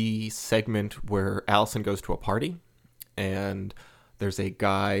the segment where Allison goes to a party and there's a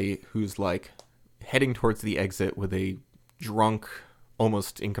guy who's like heading towards the exit with a drunk,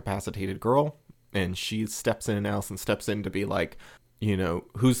 almost incapacitated girl, and she steps in, and Allison steps in to be like,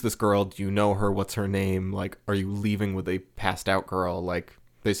 who's this girl? Do you know her? What's her name? Like, are you leaving with a passed out girl? Like,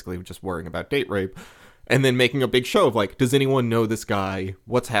 basically just worrying about date rape, and then making a big show of like, does anyone know this guy?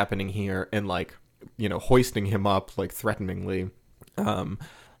 What's happening here? And like, hoisting him up like threateningly,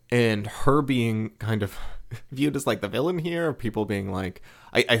 and her being kind of viewed as like the villain here, people being like,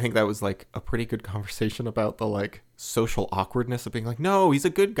 I think that was like a pretty good conversation about the like social awkwardness of being like, no, he's a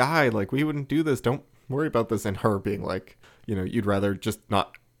good guy, like we wouldn't do this, don't worry about this, and her being like, you'd rather just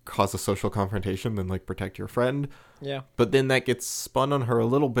not cause a social confrontation than like protect your friend. But then that gets spun on her a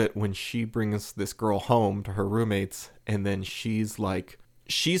little bit when she brings this girl home to her roommates, and then she's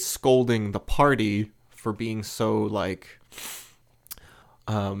scolding the party for being so like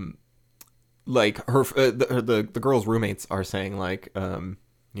her the girl's roommates are saying like, oh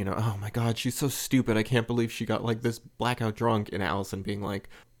my god, she's so stupid, I can't believe she got like this blackout drunk, and Allison being like,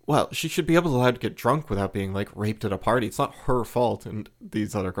 well, she should be allowed to get drunk without being like raped at a party, it's not her fault. And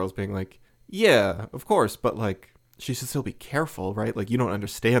these other girls being like, yeah, of course, but like she should still be careful, right? Like, you don't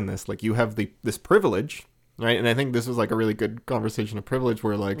understand this, like you have this privilege, right? And I think this was like a really good conversation of privilege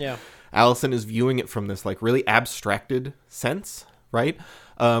where like Allison is viewing it from this like really abstracted sense, right?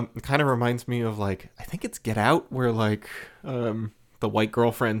 It kind of reminds me of like, I think it's Get Out, where like the white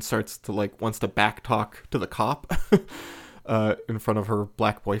girlfriend starts to like wants to backtalk to the cop in front of her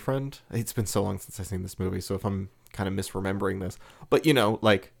black boyfriend. It's been so long since I've seen this movie, so if I'm kind of misremembering this, but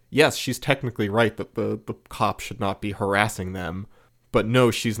like, yes, she's technically right that the cop should not be harassing them, but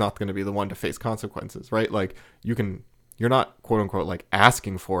no, she's not going to be the one to face consequences, right? Like, you're not quote unquote like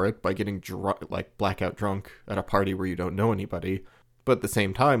asking for it by getting like blackout drunk at a party where you don't know anybody. But at the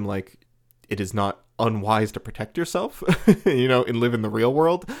same time, like, it is not unwise to protect yourself, and live in the real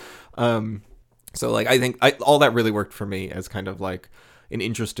world. So like I think all that really worked for me as kind of like an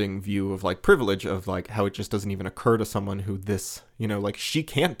interesting view of like privilege, of like how it just doesn't even occur to someone who this, like she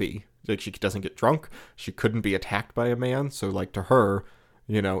can't be, like she doesn't get drunk, she couldn't be attacked by a man, so like to her,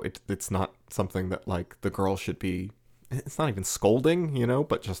 it's not something that like the girl should be, it's not even scolding,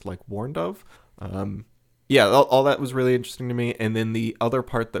 but just like warned of. Yeah, all that was really interesting to me. And then the other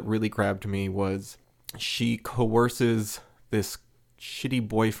part that really grabbed me was she coerces this shitty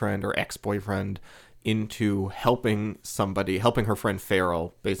boyfriend or ex-boyfriend into helping her friend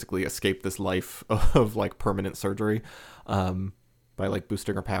Farrell basically escape this life of like permanent surgery, by like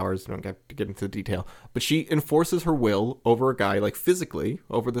boosting her powers. I don't get to get into the detail, but she enforces her will over a guy, like physically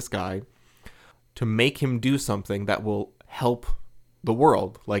over this guy, to make him do something that will help the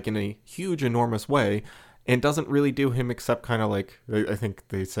world, like in a huge, enormous way, and doesn't really do him except kind of like, I think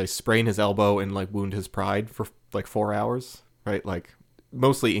they say, sprain his elbow and like wound his pride for like 4 hours, right? Like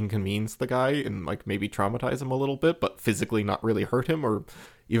mostly inconvenience the guy and like maybe traumatize him a little bit, but physically not really hurt him or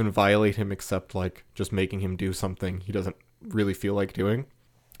even violate him, except like just making him do something he doesn't really feel like doing.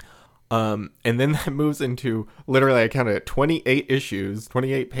 And then that moves into, literally I counted it, 28 issues,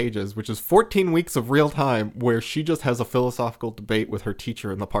 28 pages, which is 14 weeks of real time where she just has a philosophical debate with her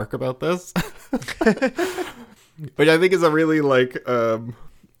teacher in the park about this. Which I think is a really like,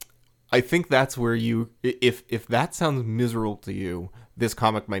 I think that's where if that sounds miserable to you, this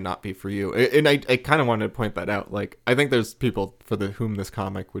comic might not be for you. And I kind of wanted to point that out. Like, I think there's people for whom this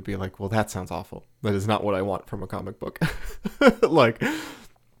comic would be like, well, that sounds awful. That is not what I want from a comic book. Like,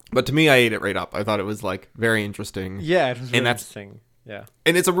 but to me, I ate it right up. I thought it was like very interesting. Yeah, it was really interesting. Yeah.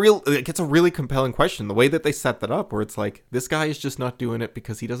 And it's a really compelling question. The way that they set that up, where it's like, this guy is just not doing it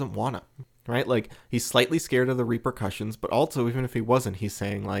because he doesn't want to, right? Like, he's slightly scared of the repercussions, but also, even if he wasn't, he's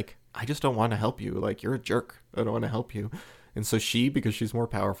saying like, I just don't want to help you. Like, you're a jerk. I don't want to help you. And so she, because she's more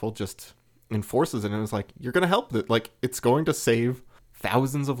powerful, just enforces it and is like, you're going to help it. Like, it's going to save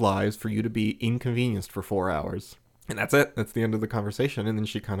thousands of lives for you to be inconvenienced for 4 hours. And that's it. That's the end of the conversation. And then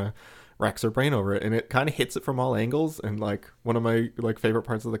she kind of racks her brain over it. And it kind of hits it from all angles. And like one of my like favorite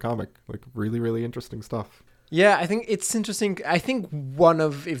parts of the comic. Like really, really interesting stuff. Yeah, I think it's interesting. I think one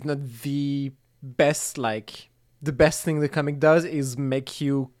of, if not the best, like the best thing the comic does is make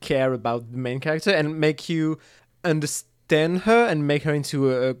you care about the main character and make you understand her and make her into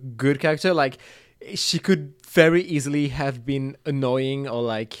a good character. Like, she could very easily have been annoying or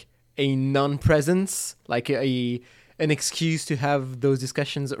like a non-presence, like an excuse to have those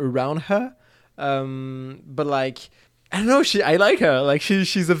discussions around her. But like, I don't know, I like her. Like,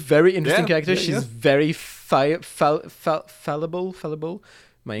 she's a very interesting character. She's very fallible.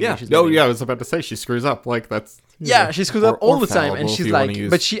 My English is I was about to say she screws up. Like, that's she screws up all the time, and she's like,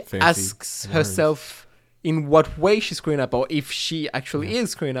 but she asks herself in what way she's screwing up, or if she actually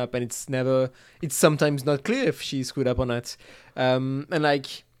is screwing up, and it's sometimes not clear if she screwed up or not. And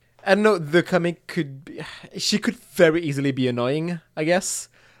like, I don't know, the comic she could very easily be annoying, I guess.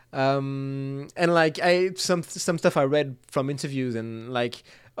 And like, some stuff I read from interviews and like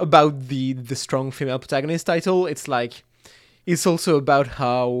about the strong female protagonist title, it's like, it's also about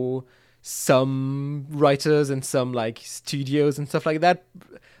how some writers and some like studios and stuff like that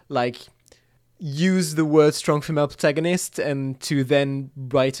like use the word strong female protagonist and to then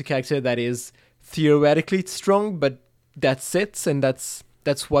write a character that is theoretically strong, but that's it, and that's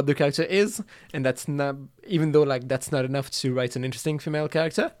what the character is, and that's not, even though like that's not enough to write an interesting female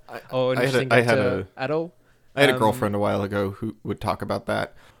character or an interesting character at all. I had a girlfriend a while ago who would talk about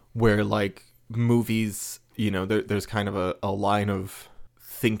that, where like movies, there's kind of a line of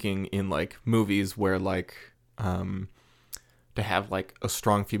thinking in like movies where like to have like a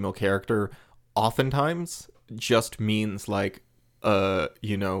strong female character oftentimes just means like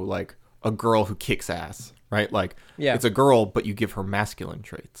like a girl who kicks ass, right? Like, it's a girl, but you give her masculine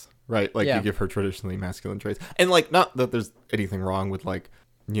traits, right? Like, you give her traditionally masculine traits. And like, not that there's anything wrong with like,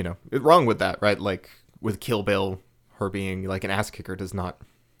 wrong with that, right? Like with Kill Bill, her being like an ass kicker does not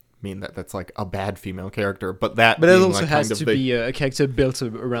mean that that's like a bad female character, but it also like has to be a character built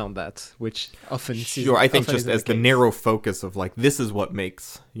around that, which often I think just as the narrow focus of like, this is what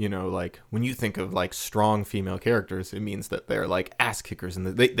makes, like when you think of like strong female characters, it means that they're like ass kickers and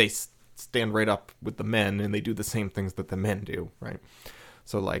they stand right up with the men and they do the same things that the men do, right?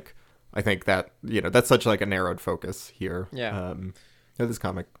 So like, I think that that's such like a narrowed focus here. That this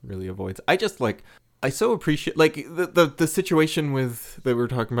comic really avoids. I so appreciate like the situation that we were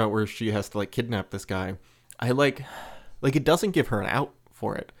talking about where she has to like kidnap this guy. I like it doesn't give her an out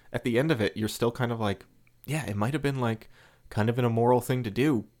for it. At the end of it, you're still kind of like, yeah, it might have been like kind of an immoral thing to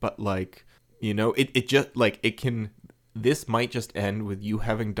do, but like You know, it just like it can. This might just end with you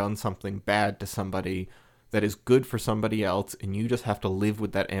having done something bad to somebody that is good for somebody else, and you just have to live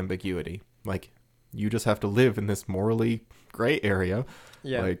with that ambiguity. Like, you just have to live in this morally gray area,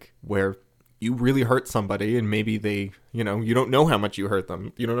 like where you really hurt somebody, and maybe they, you know, you don't know how much you hurt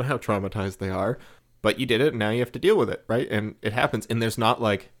them, you don't know how traumatized they are, but you did it, and now you have to deal with it, right? And it happens, and there's not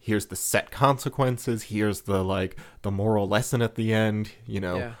like, here's the set consequences, here's the like the moral lesson at the end, you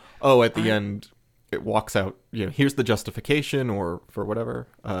know. At the end it walks out, you know, here's the justification or for whatever.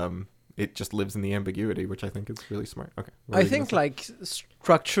 It just lives in the ambiguity, which I think is really smart. Okay. I think like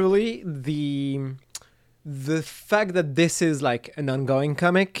structurally the fact that this is like an ongoing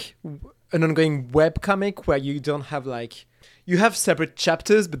comic, an ongoing web comic where you don't have like, you have separate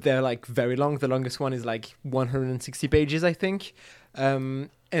chapters, but they're like very long. The longest one is like 160 pages, I think.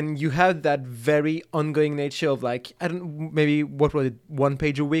 And you have that very ongoing nature of like, I don't, maybe what was it, 1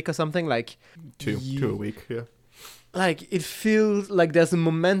 page a week or something, like two a week, yeah. Like it feels like there's a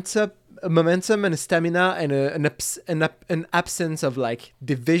momentum and a stamina and an absence of like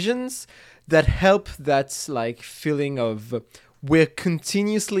divisions that help that like feeling of we're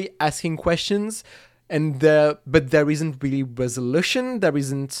continuously asking questions, but there isn't really resolution. There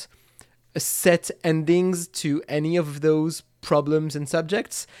isn't a set endings to any of those problems and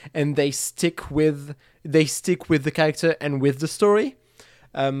subjects, and they stick with the character and with the story.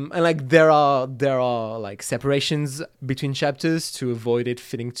 And like there are like separations between chapters to avoid it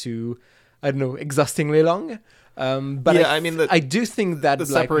feeling too, I don't know, exhaustingly long. But yeah, I do think that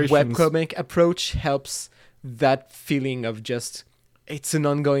like webcomic approach helps that feeling of just, it's an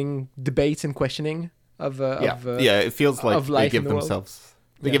ongoing debate and questioning of it feels like they give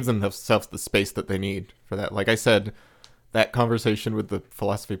themselves the space that they need for that. Like I said, that conversation with the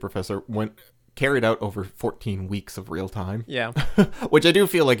philosophy professor carried out over 14 weeks of real time. Yeah. Which I do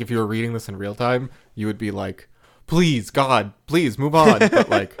feel like if you were reading this in real time, you would be like, please, God, please move on. But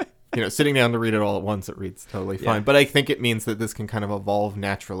like, you know, sitting down to read it all at once, it reads totally fine. But I think it means that this can kind of evolve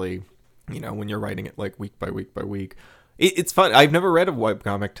naturally, you know, when you're writing it like week by week by week. It's fun. I've never read a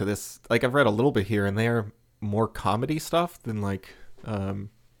webcomic to this. Like, I've read a little bit here and there, more comedy stuff than like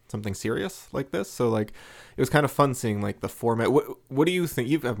something serious like this. So like, it was kind of fun seeing like the format. What do you think?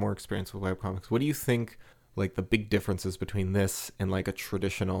 You have more experience with webcomics. What do you think like the big differences between this and like a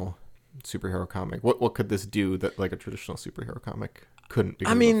traditional superhero comic? What could this do that like a traditional superhero comic couldn't do?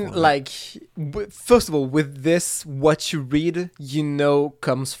 I mean, like, first of all, with this, what you read, you know,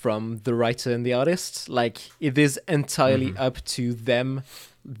 comes from the writer and the artist. Like, it is entirely up to them,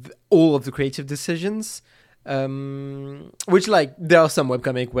 all of the creative decisions. Which, like, there are some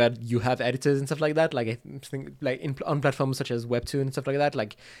webcomic where you have editors and stuff like that. Like, I think, like, on platforms such as Webtoon and stuff like that,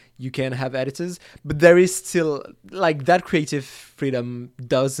 like, you can have editors. But there is still, like, that creative freedom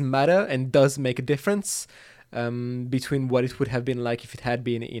does matter and does make a difference between what it would have been like if it had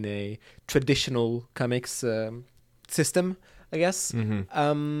been in a traditional comics system, I guess.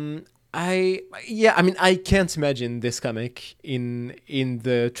 I can't imagine this comic in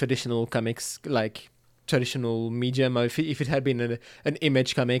the traditional comics, like traditional medium, or if it had been an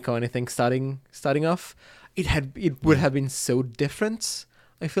image comic or anything starting off, it would have been so different,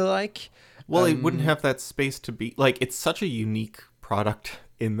 I feel like. Well, it wouldn't have that space to be like, it's such a unique product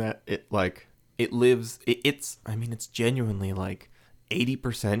in that it like it lives it's genuinely like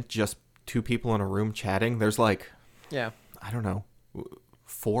 80% just two people in a room chatting. There's like, I don't know,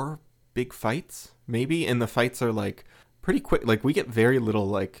 4 big fights maybe, and the fights are like pretty quick. Like, we get very little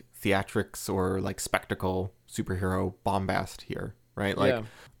like theatrics or like spectacle superhero bombast here, right? Like,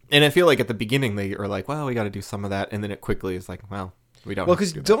 and I feel like at the beginning they are like, well, we got to do some of that, and then it quickly is like, well, we don't. Well,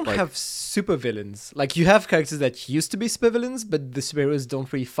 because you don't have supervillains. Like, you have characters that used to be supervillains, but the superheroes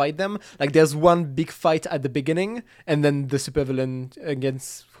don't really fight them. Like, there's one big fight at the beginning, and then the supervillain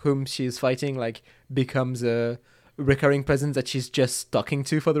against whom she is fighting like becomes a recurring presence that she's just talking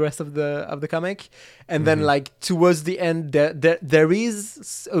to for the rest of the comic. And then like towards the end there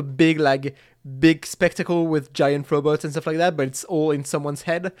is a big spectacle with giant robots and stuff like that, but it's all in someone's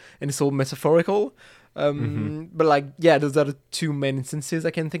head and it's all metaphorical. But like, those are the 2 main instances I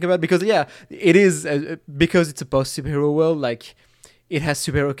can think about, because it is because it's a post superhero world. Like, it has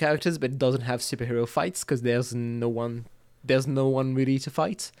superhero characters, but it doesn't have superhero fights because there's no one really to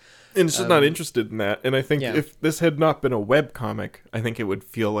fight. And it's just not interested in that. And I think if this had not been a web comic, I think it would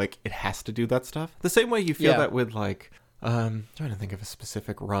feel like it has to do that stuff. The same way you feel that with like, I'm trying to think of a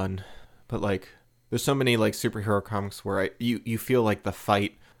specific run, but like, there's so many like superhero comics where you feel like the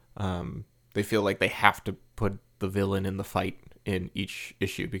fight, they feel like they have to put the villain in the fight in each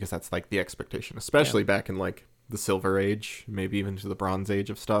issue because that's like the expectation, especially back in like the Silver Age, maybe even to the Bronze Age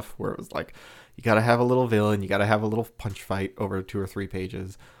of stuff, where it was like, you gotta have a little villain, you gotta have a little punch fight over 2 or 3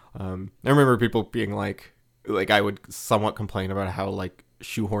 pages. I remember people being like I would somewhat complain about how like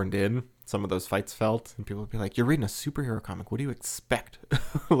shoehorned in some of those fights felt, and people would be like, you're reading a superhero comic, what do you expect?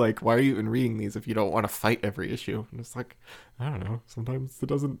 Like, why are you even reading these if you don't want to fight every issue? And it's like, I don't know, sometimes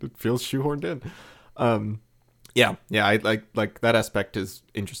it feels shoehorned in. Yeah, I like that aspect is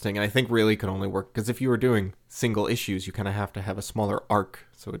interesting, and I think really could only work because if you were doing single issues, you kind of have to have a smaller arc,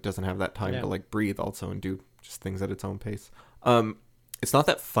 so it doesn't have that time to like breathe also and do just things at its own pace. It's not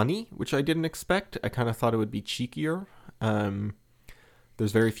that funny, which I didn't expect. I kind of thought it would be cheekier.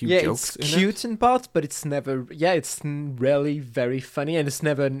 There's very few jokes in it. Yeah, it's cute in parts, but it's never... Yeah, it's really very funny, and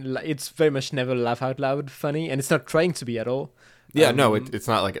it's very much never laugh out loud funny, and it's not trying to be at all. Yeah, no, it's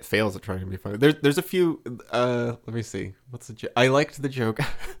not like it fails at trying to be funny. There's a few... let me see. What's the joke? I liked the joke.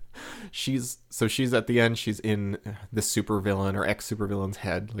 She's at the end, she's in the supervillain or ex-supervillain's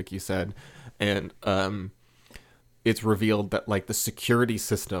head, like you said, and it's revealed that like the security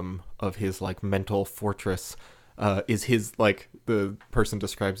system of his like mental fortress is his, like, the person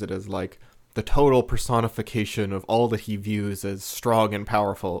describes it as like the total personification of all that he views as strong and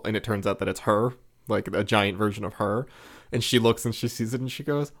powerful, and it turns out that it's her, like a giant version of her, and she looks and she sees it and she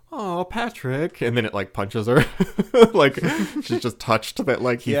goes, "Oh, Patrick," and then it like punches her. Like she's just touched that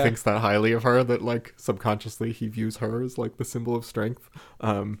like he thinks that highly of her, that like subconsciously he views her as like the symbol of strength.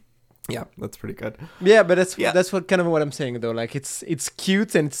 Yeah, that's pretty good. Yeah, but that's what kind of what I'm saying though. Like it's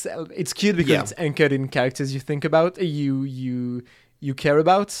cute, and it's cute because it's anchored in characters you think about, you care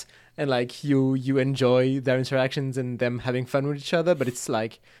about, and like you enjoy their interactions and them having fun with each other. But it's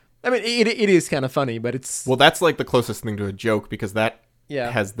like, I mean, it is kind of funny, but it's that's like the closest thing to a joke, because that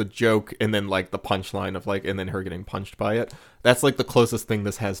has the joke and then like the punchline of like, and then her getting punched by it. That's like the closest thing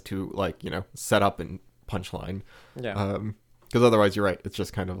this has to like, you know, set up and punchline. Yeah. Because otherwise, you're right. It's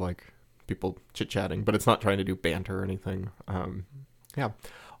just kind of like people chit-chatting, but it's not trying to do banter or anything. Yeah.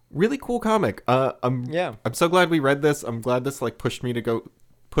 Really cool comic. I'm so glad we read this. I'm glad this like pushed me to go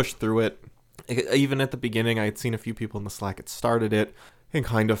push through it. Even at the beginning, I had seen a few people in the Slack that started it and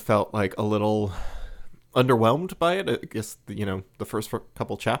kind of felt like a little underwhelmed by it. I guess, you know, the first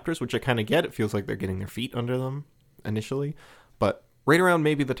couple chapters, which I kind of get. It feels like they're getting their feet under them initially. But right around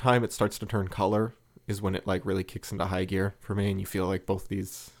maybe the time it starts to turn color is when it like really kicks into high gear for me, and you feel like both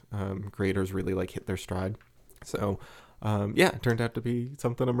these creators really like hit their stride. So it turned out to be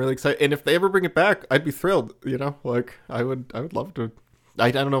something I'm really excited, and if they ever bring it back, I'd be thrilled. You know, like I would love to.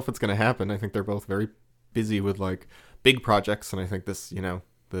 I don't know if it's going to happen. I think they're both very busy with like big projects, and I think this, you know,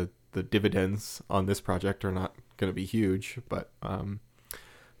 the dividends on this project are not going to be huge, but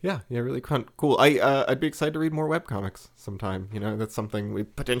really cool. I'd be excited to read more webcomics sometime. You know, that's something we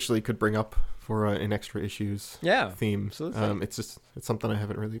potentially could bring up for an extra issues theme. Absolutely. It's something I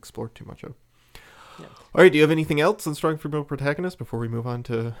haven't really explored too much of. Yeah. All right, do you have anything else on strong female protagonist before we move on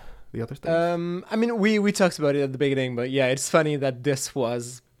to the other things? I mean, we talked about it at the beginning, but yeah, it's funny that this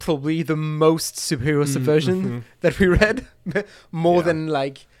was probably the most superhero subversion that we read, more than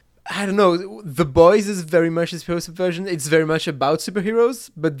like, I don't know, The Boys is very much a superhero subversion. It's very much about superheroes,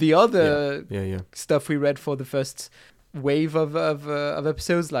 but the other stuff we read for the first wave of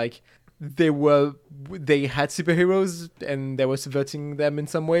episodes, like they had superheroes and they were subverting them in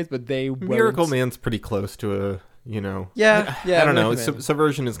some ways, but they weren't. Miracle Man's pretty close to a, you know, I don't know.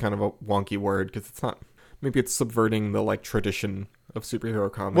 Subversion is kind of a wonky word because it's not. Maybe it's subverting the like tradition of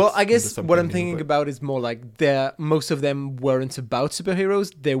superhero comics. Well, I guess what I'm thinking about is more like most of them weren't about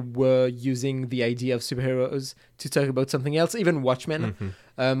superheroes. They were using the idea of superheroes to talk about something else. Even Watchmen.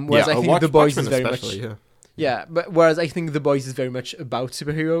 Whereas I think The Boys is very much. But whereas I think The Boys is very much about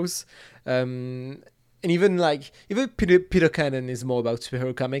superheroes. And even Peter Cannon is more about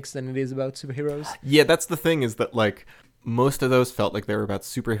superhero comics than it is about superheroes. Yeah, that's the thing, is that like most of those felt like they were about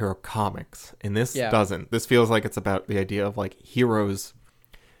superhero comics, and this doesn't. This feels like it's about the idea of like heroes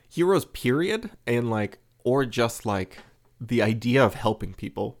period, and like, or just like the idea of helping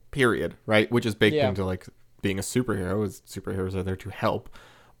people period, right? Which is baked into like being a superhero, is superheroes are there to help,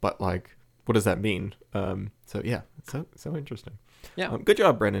 but like, what does that mean? It's so interesting. Yeah. Good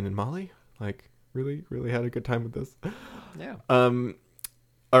job, Brennan and Molly. Like, really had a good time with this. Yeah. All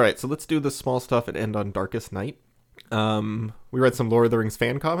right, so let's do the small stuff and end on Darkest Night. We read some Lord of the Rings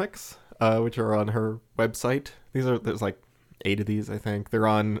fan comics, which are on her website. There's like 8 of these, I think. They're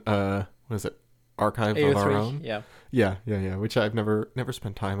on what is it? Archive of Our Own. Yeah. Which I've never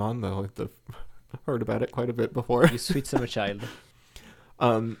spent time on, though. I've heard about it quite a bit before. You sweet summer child.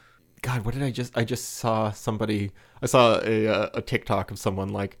 God, what did I just saw somebody. I saw a TikTok of someone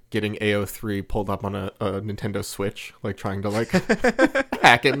like getting AO3 pulled up on a Nintendo Switch, like trying to like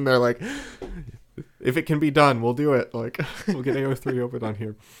hack it, and they're like, if it can be done, we'll do it. Like, we'll get AO3 open on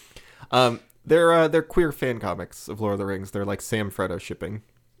here. They're queer fan comics of Lord of the Rings. They're like Sam Frodo shipping.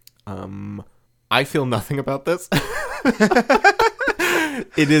 I feel nothing about this.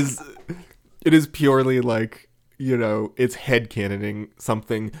 It is purely like, you know, it's headcanoning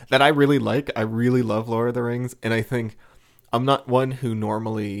something that I really like. I really love Lord of the Rings, and I think I'm not one who's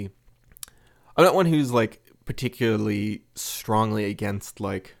like particularly strongly against,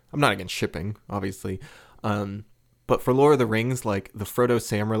 like, I'm not against shipping, obviously. But for Lord of the Rings, like, the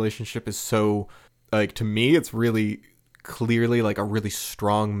Frodo-Sam relationship is so, like, to me, it's really clearly like a really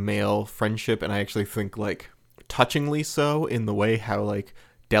strong male friendship, and I actually think like touchingly so in the way how like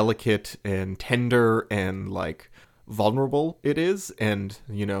delicate and tender and like vulnerable it is, and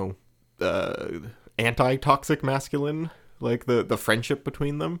you know, anti-toxic masculine, like the friendship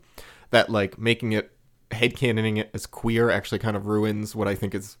between them, that like making it headcanoning it as queer actually kind of ruins what I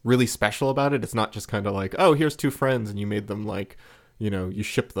think is really special about it. It's not just kind of like, oh, here's two friends and you made them like, you know, you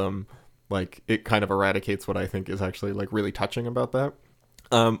ship them. Like, it kind of eradicates what I think is actually like really touching about that.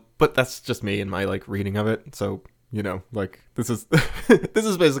 But that's just me and my like reading of it. So, you know, like this is this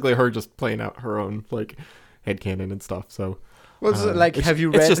is basically her just playing out her own like headcanon and stuff. So, well, like, have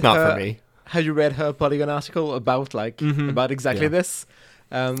you read? It's just not for me. Have you read her Polygon article about like about exactly this?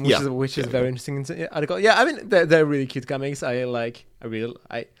 Which is very interesting article. Yeah, I mean they're really cute comics. They're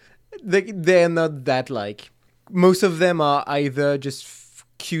not that like, most of them are either just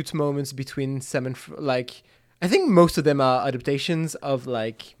cute moments between Sam and like, I think most of them are adaptations of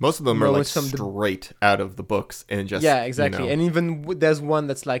like, most of them are like straight out of the books and just, yeah, exactly. You know. And even there's one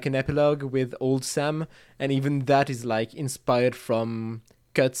that's like an epilogue with old Sam, and even that is like inspired from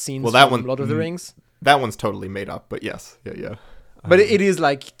cut scenes from Lord of the Rings. That one's totally made up, but yes, yeah. But it is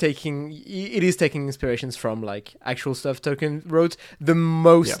like taking inspirations from like actual stuff Tolkien wrote. The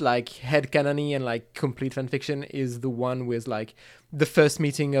most like headcanony and like complete fanfiction is the one with like the first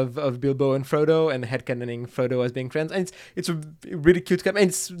meeting of Bilbo and Frodo, and headcanoning Frodo as being friends. And it's a really cute comic. And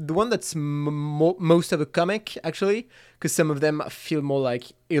it's the one that's most of a comic, actually, because some of them feel more like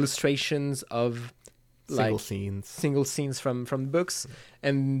illustrations of like single scenes from the books.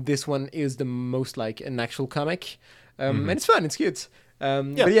 And this one is the most like an actual comic. And it's fun, it's cute.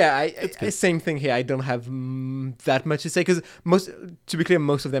 But yeah, same thing here. I don't have that much to say, because to be clear,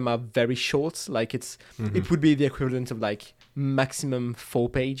 most of them are very short. Like it would be the equivalent of like maximum 4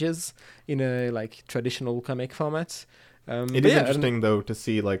 pages in a like traditional comic format. It is interesting though to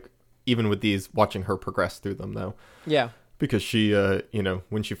see, like, even with these, watching her progress through them though. Yeah. Because she, you know,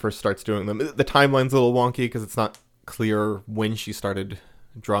 when she first starts doing them, the timeline's a little wonky because it's not clear when she started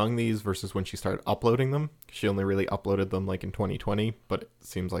drawing these versus when she started uploading them. She only really uploaded them like in 2020, but it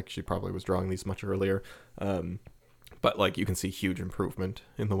seems like she probably was drawing these much earlier. But like you can see huge improvement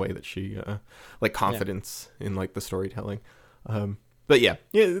in the way that she like confidence in like the storytelling. But yeah,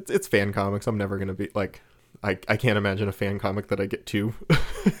 it's fan comics. I'm never gonna be like, I can't imagine a fan comic that I get too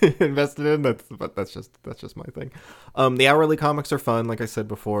invested in. But that's just my thing. The hourly comics are fun. Like I said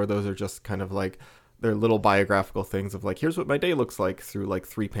before, those are just kind of like, they're little biographical things of like, here's what my day looks like through like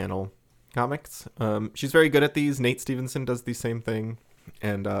 3-panel comics. She's very good at these. Nate Stevenson does the same thing,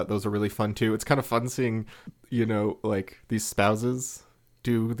 and those are really fun too. It's kind of fun seeing, you know, like these spouses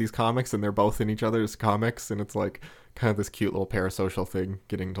do these comics and they're both in each other's comics, and it's like kind of this cute little parasocial thing,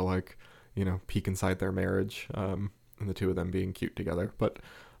 getting to like, you know, peek inside their marriage, and the two of them being cute together. But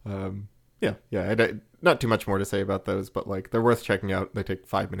not too much more to say about those, but like they're worth checking out. They take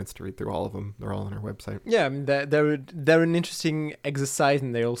 5 minutes to read through all of them. They're all on our website. Yeah, I mean, they're an interesting exercise,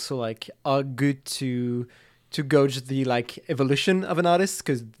 and they also like are good to gauge the like evolution of an artist,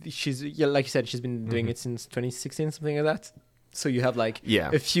 because she's, like you said, she's been doing it since 2016, something like that. So you have like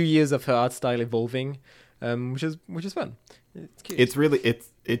a few years of her art style evolving, which is fun. It's cute. It's really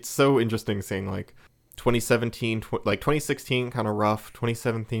it's so interesting seeing like 2017, like 2016 kind of rough,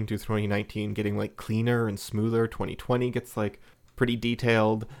 2017 to 2019 getting like cleaner and smoother, 2020 gets like pretty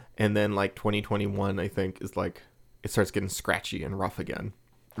detailed, and then like 2021 I think is like it starts getting scratchy and rough again,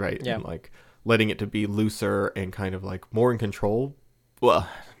 right? Yeah. And like letting it to be looser and kind of like more in control. Well,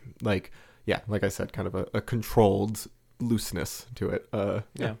 like, yeah, like I said, kind of a controlled looseness to it.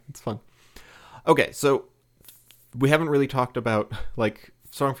 It's fun. Okay, so we haven't really talked about like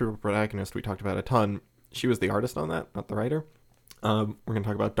Strong Female Protagonist. We talked about a ton. She was the artist on that, not the writer. We're going to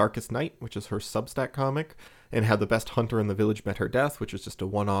talk about Darkest Night, which is her Substack comic, and how The Best Hunter in the Village Met Her Death, which is just a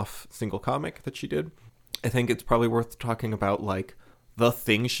one-off single comic that she did. I think it's probably worth talking about like the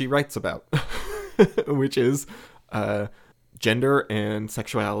thing she writes about, which is gender and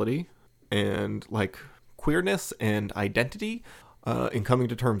sexuality and like queerness and identity, and coming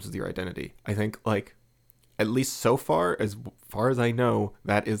to terms with your identity. I think like at least so far as I know,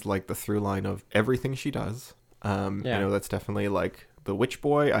 that is like the through line of everything she does. I know that's definitely like the Witch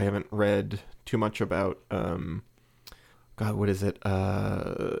Boy. I haven't read too much about God, what is it?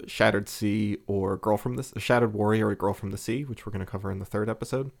 Shattered Sea or Shattered Warrior or Girl from the Sea, which we're going to cover in the third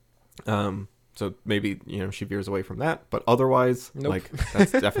episode. So maybe, she veers away from that, but otherwise, Nope. like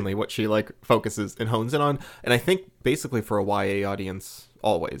that's definitely what she like focuses and hones in on. And I think basically for a YA audience,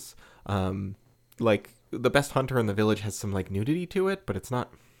 always, like The Best Hunter in the Village has some like nudity to it, but it's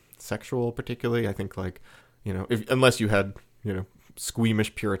not sexual particularly. I think like, unless you had,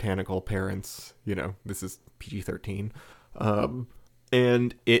 squeamish puritanical parents, this is PG-13.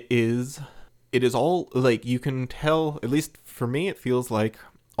 And it is all like, you can tell, at least for me, it feels like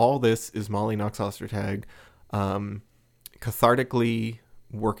all this is Molly Knox Ostertag cathartically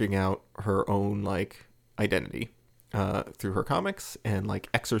working out her own like identity through her comics and like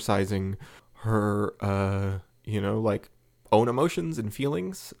exercising her like own emotions and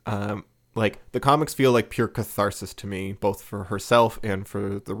feelings. Like the comics feel like pure catharsis to me, both for herself and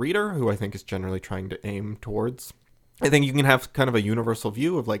for the reader, who I think is generally trying to aim towards. I think you can have kind of a universal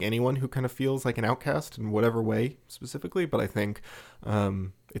view of like anyone who kind of feels like an outcast in whatever way specifically, but I think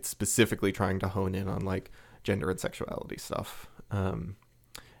it's specifically trying to hone in on like gender and sexuality stuff. So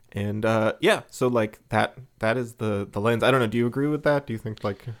like that is the lens. I don't know. Do you agree with that? Do you think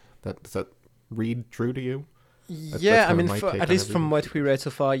like does that read true to you? Yeah, I mean, at least from what we read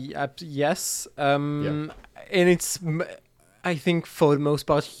so far, yes. And it's, I think, for the most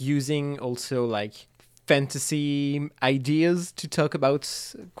part, using also like fantasy ideas to talk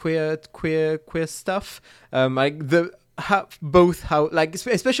about queer stuff. Especially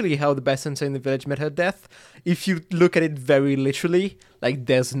how the best hunter in the village met her death. If you look at it very literally, like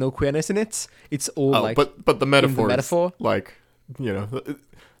there's no queerness in it. It's all but the metaphor, metaphor, like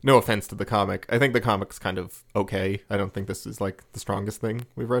no offense to the comic. I think the comic's kind of okay. I don't think this is like the strongest thing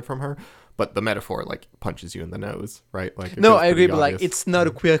we've read from her, but the metaphor like punches you in the nose, right? Like no, I agree, but like it's not a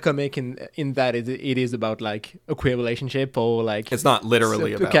queer comic in that it is about like a queer relationship or like it's not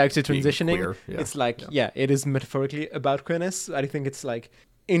literally about character transitioning. Queer. Yeah. It's like it is metaphorically about queerness. I think it's like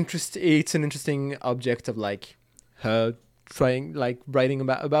it's an interesting object of like her trying like writing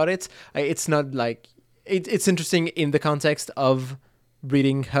about it. It's not like it's interesting in the context of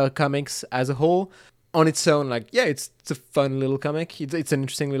reading her comics as a whole. On its own, like it's a fun little comic. It's an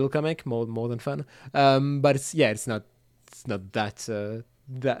interesting little comic, more than fun. But it's not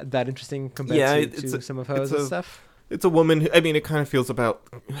that interesting compared to some of her other stuff. It's a woman. I mean, it kind of feels about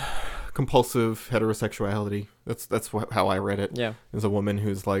compulsive heterosexuality. That's how I read it. Yeah, as a woman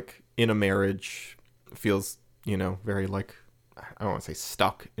who's like in a marriage, feels very like, I don't want to say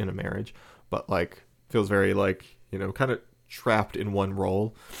stuck in a marriage, but like feels very like kind of trapped in one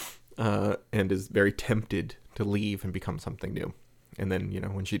role, and is very tempted to leave and become something new. And then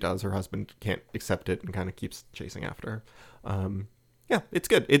when she does, her husband can't accept it and kind of keeps chasing after her. It's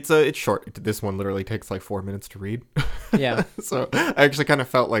good. It's short. This one literally takes like 4 minutes to read. Yeah. So I actually kind of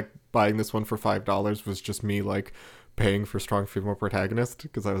felt like buying this one for $5 was just me like paying for strong female protagonist,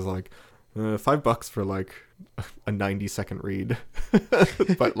 because I was like, $5 for like a 90-second read.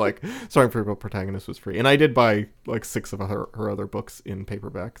 But like strong female protagonist was free, and I did buy like 6 of her other books in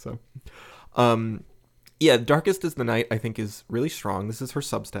paperback. So Darkest is the Night I think is really strong. This is her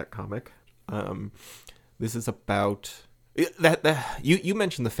Substack comic. This is about that you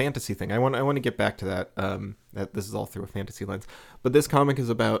mentioned the fantasy thing. I want to get back to that. That this is all through a fantasy lens, but this comic is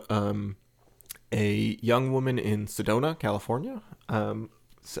about a young woman in Sedona, California.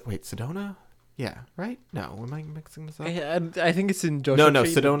 Sedona? Yeah, right? No, am I mixing this up? I think it's in Joshua No,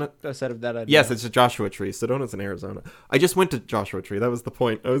 Tree. Sedona. Outside of that, Yes, it's a Joshua Tree. Sedona's in Arizona. I just went to Joshua Tree. That was the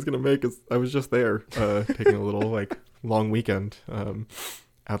point I was going to make. Is I was just there taking a little like long weekend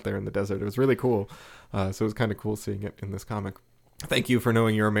out there in the desert. It was really cool. So it was kind of cool seeing it in this comic. Thank you for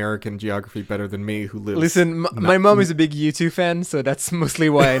knowing your American geography better than me, who lives... Listen, my mom is a big U2 fan, so that's mostly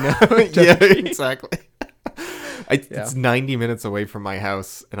why I know. Yeah, exactly. It's 90 minutes away from my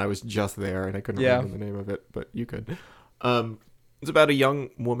house, and I was just there, and I couldn't remember the name of it, but you could. It's about a young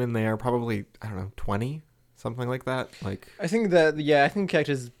woman there, probably, I don't know, 20, something like that. Like I think the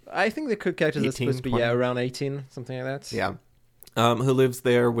characters are supposed to be 20. around 18, something like that. Yeah. Who lives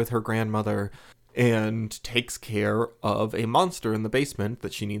there with her grandmother and takes care of a monster in the basement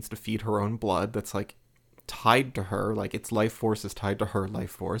that she needs to feed her own blood, that's like tied to her, like its life force is tied to her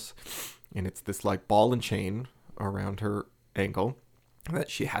life force, and it's this like ball and chain around her ankle. that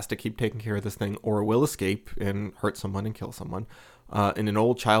she has to keep taking care of this thing or will escape and hurt someone and kill someone. And an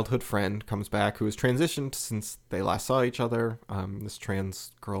old childhood friend comes back who has transitioned since they last saw each other, this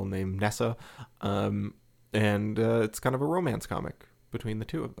trans girl named Nessa. And it's kind of a romance comic between the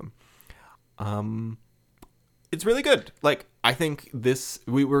two of them. It's really good. Like, I think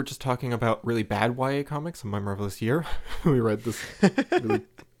we were just talking about really bad YA comics in My Marvelous Year. We read this really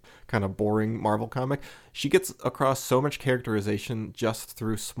kind of boring Marvel comic. She gets across so much characterization just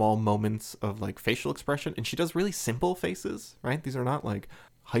through small moments of like facial expression, and she does really simple faces, right? These are not like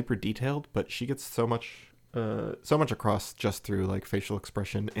hyper detailed, but she gets so much across just through like facial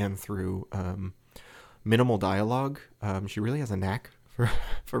expression and through minimal dialogue. She really has a knack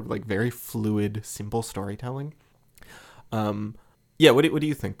for like very fluid, simple storytelling. What do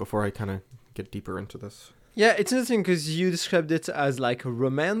you think before I kind of get deeper into this? Yeah, it's interesting because you described it as like a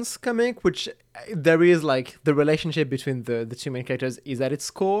romance comic, which there is like the relationship between the two main characters is at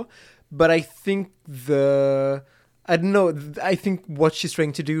its core. But I think I don't know, I think what she's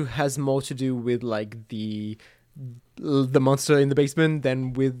trying to do has more to do with like the monster in the basement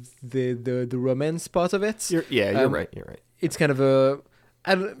than with the romance part of it. You're right. It's kind of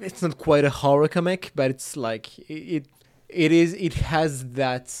it's not quite a horror comic, but it's like it has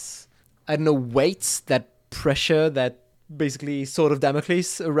that, I don't know, weight, that pressure, that basically sort of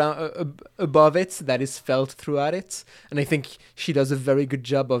Damocles around above it that is felt throughout it. And I think she does a very good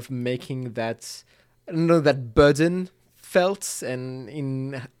job of making that, I don't know, that burden felt, and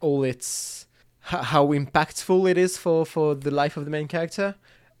in all its how impactful it is for the life of the main character.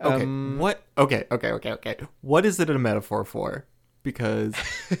 Okay. What is it a metaphor for? Because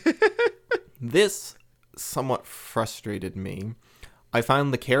this somewhat frustrated me. I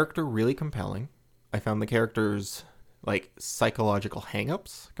found the character really compelling. I found the character's like psychological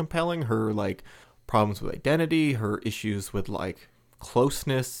hangups compelling. Her like problems with identity, her issues with like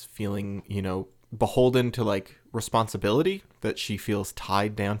closeness, feeling, beholden to like responsibility, that she feels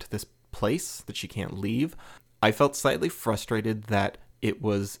tied down to this place that she can't leave. I felt slightly frustrated that it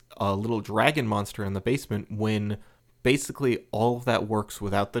was a little dragon monster in the basement when basically all of that works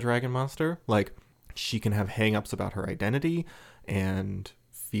without the dragon monster. Like, she can have hang-ups about her identity and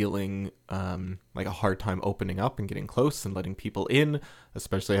feeling like a hard time opening up and getting close and letting people in,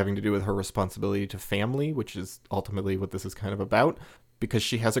 especially having to do with her responsibility to family, which is ultimately what this is kind of about, because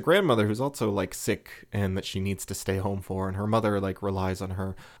she has a grandmother who's also like sick and that she needs to stay home for, and her mother like relies on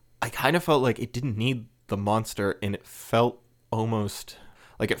her. I kind of felt like it didn't need the monster, and it felt almost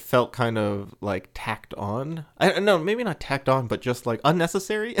like it felt kind of like tacked on. I don't know, maybe not tacked on, but just like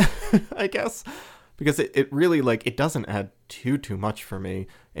unnecessary, I guess. Because it really, like, it doesn't add too much for me,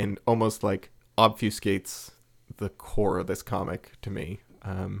 and almost, like, obfuscates the core of this comic to me.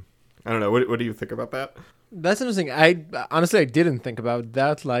 I don't know. What do you think about that? That's interesting. I didn't think about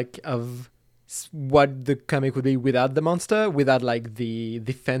that, like, of what the comic would be without the monster, without, like, the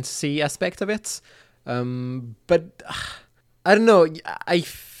fantasy aspect of it. But I don't know.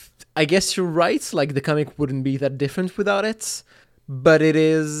 I guess you're right. Like, the comic wouldn't be that different without it. But it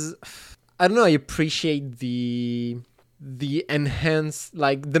is... I don't know, I appreciate the enhance,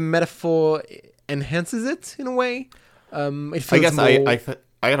 like the metaphor enhances it in a way. It feels I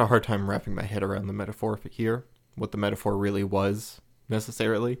had a hard time wrapping my head around the metaphor here, what the metaphor really was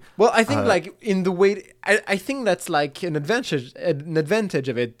necessarily. Well, I think like in the way, I think that's like an advantage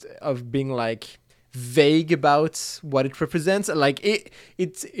of it, of being like vague about what it represents. Like it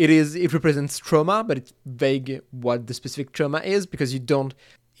represents trauma, but it's vague what the specific trauma is, because you don't...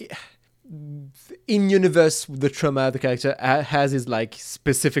 In universe, the trauma the character has is like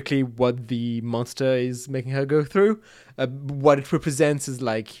specifically what the monster is making her go through. What it represents is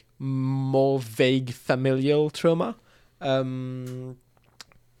like more vague familial trauma. But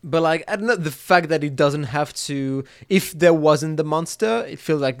like, I don't know, the fact that it doesn't have to, if there wasn't the monster, it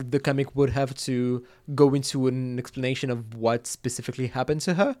feels like the comic would have to go into an explanation of what specifically happened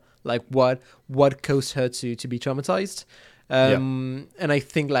to her, like what caused her to be traumatized. And I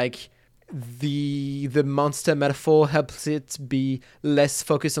think like the monster metaphor helps it be less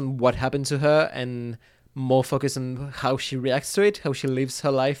focused on what happened to her and more focused on how she reacts to it, how she lives her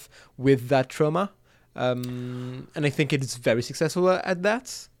life with that trauma. And I think it is very successful at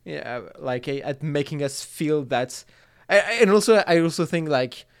that. Yeah, like at making us feel that. I also think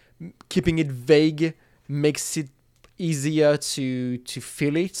like keeping it vague makes it easier to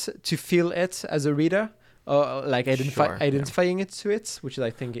feel it as a reader. Or like identifying it to it, which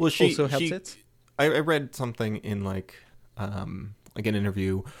I think also helps it. I read something in like an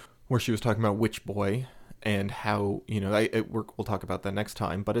interview where she was talking about Witch Boy and how, we'll talk about that next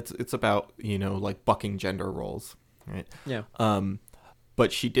time, but it's about, like bucking gender roles, right? Yeah.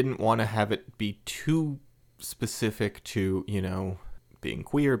 but she didn't want to have it be too specific to, being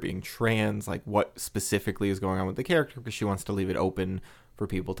queer, being trans, like what specifically is going on with the character, because she wants to leave it open for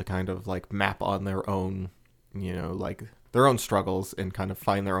people to kind of like map on their own, like their own struggles and kind of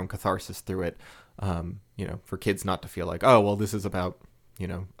find their own catharsis through it. For kids not to feel like, oh, well, this is about,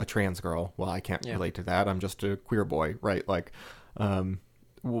 a trans girl. Well, I can't relate to that. I'm just a queer boy, right? Like,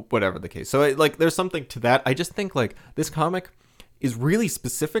 whatever the case. So there's something to that. I just think like this comic is really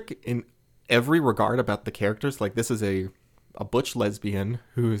specific in every regard about the characters. Like this is a butch lesbian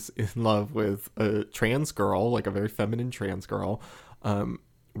who's in love with a trans girl, like a very feminine trans girl,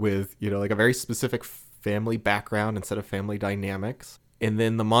 with, like a very specific family background and set of family dynamics. And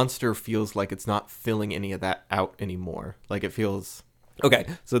then the monster feels like it's not filling any of that out anymore. Like it feels... Okay,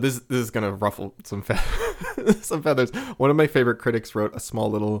 so this is going to ruffle some feathers. One of my favorite critics wrote a small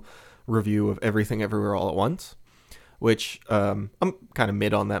little review of Everything Everywhere All at Once, which I'm kind of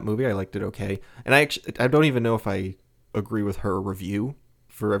mid on that movie. I liked it okay. And I don't even know if I agree with her review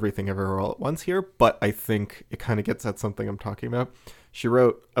for Everything Everywhere All at Once here, but I think it kind of gets at something I'm talking about. She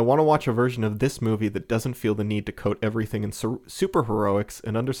wrote, I want to watch a version of this movie that doesn't feel the need to coat everything in superheroics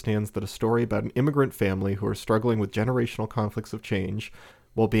and understands that a story about an immigrant family who are struggling with generational conflicts of change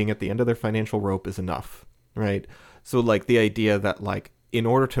while being at the end of their financial rope is enough, right? So like the idea that like in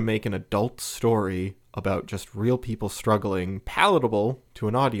order to make an adult story about just real people struggling palatable to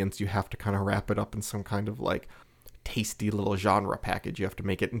an audience, you have to kind of wrap it up in some kind of like tasty little genre package. You have to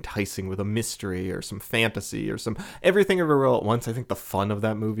make it enticing with a mystery or some fantasy or some Everything Everywhere All at Once. I think the fun of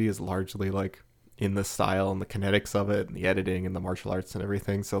that movie is largely like in the style and the kinetics of it and the editing and the martial arts and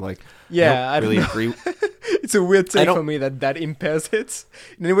everything. So like, yeah, I don't really agree. It's a weird take for me that impairs it.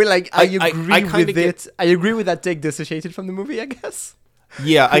 In a way, like I agree with that take dissociated from the movie, I guess.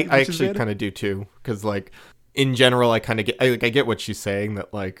 Yeah, I actually kind of do too, because like in general, I kind of get I get what she's saying,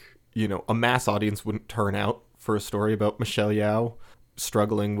 that like, a mass audience wouldn't turn out for a story about Michelle Yeoh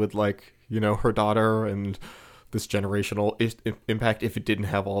struggling with like, her daughter and this generational impact if it didn't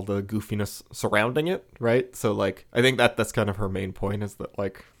have all the goofiness surrounding it, right? So like, I think that's kind of her main point, is that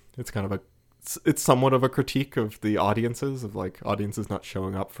like, it's somewhat of a critique of the audiences, of like audiences not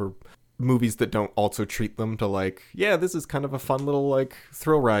showing up for movies that don't also treat them to like, yeah, this is kind of a fun little like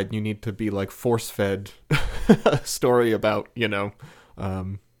thrill ride. You need to be like force-fed a story about,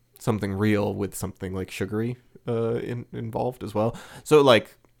 something real with something like sugary involved as well. So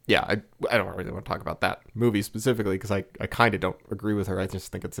like, yeah, I don't really want to talk about that movie specifically, because I kind of don't agree with her. I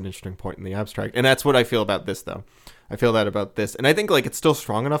just think it's an interesting point in the abstract, and that's what I feel about this though. I feel that about this, and I think like it's still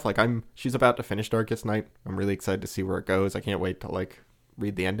strong enough. Like she's about to finish Darkest Night. I'm really excited to see where it goes. I can't wait to like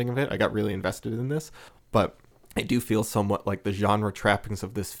read the ending of it. I got really invested in this, but I do feel somewhat like the genre trappings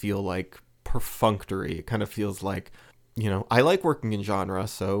of this feel like perfunctory. It kind of feels like, I like working in genre,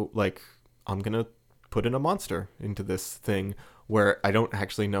 so like I'm gonna put in a monster into this thing where I don't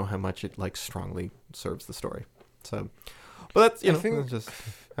actually know how much it like strongly serves the story. So, but that's that's just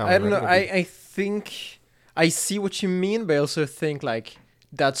how I don't know. I think I see what you mean, but I also think like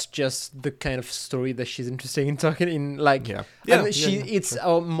that's just the kind of story that she's interested in talking in. Like, it's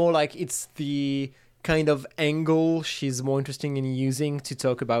more like it's the kind of angle she's more interested in using to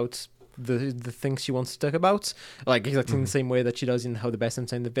talk about the things she wants to talk about, like exactly in the same way that she does in How the Best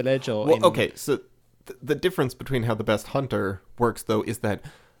Hunter in the Village. Okay, so the difference between How the Best Hunter works though is that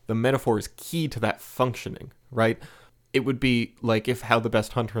the metaphor is key to that functioning, right? It would be like if How the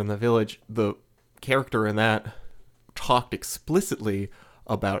Best Hunter in the Village, the character in that talked explicitly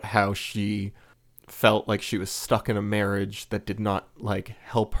about how she felt like she was stuck in a marriage that did not like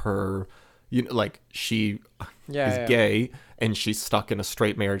help her, like she is gay and she's stuck in a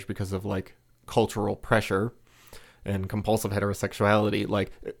straight marriage because of like cultural pressure and compulsive heterosexuality.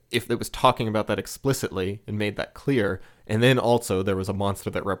 Like if it was talking about that explicitly and made that clear, and then also there was a monster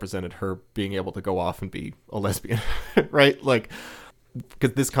that represented her being able to go off and be a lesbian, right? Like,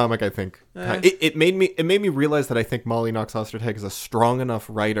 because this comic, I think, it made me realize that I think Molly Knox Ostertag is a strong enough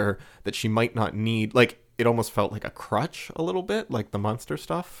writer that she might not need, like, it almost felt like a crutch a little bit, like the monster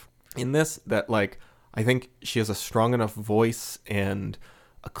stuff in this, that like I think she has a strong enough voice and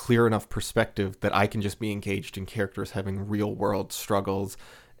a clear enough perspective that I can just be engaged in characters having real world struggles,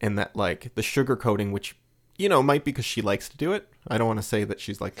 and that like the sugarcoating, which might be because she likes to do it. I don't want to say that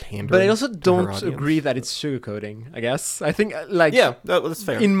she's like pandering. But I also don't agree that it's sugarcoating, I guess. I think like that's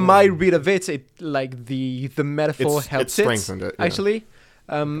fair. In my read of it like the metaphor helps it strengthened it actually.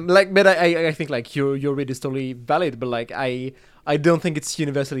 But I think like your read is totally valid, but like I don't think it's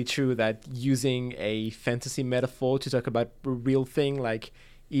universally true that using a fantasy metaphor to talk about a real thing like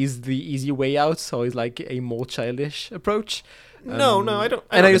is the easy way out, or is like a more childish approach. No, I don't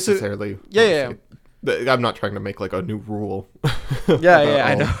and I also- necessarily. Yeah. I'm not trying to make like a new rule. Yeah,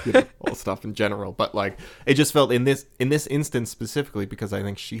 I know. All stuff in general, but like it just felt in this instance specifically because I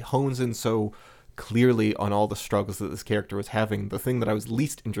think she hones in so clearly on all the struggles that this character was having. The thing that I was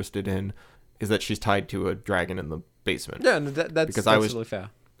least interested in is that she's tied to a dragon in the basement. Yeah, no, that's totally fair.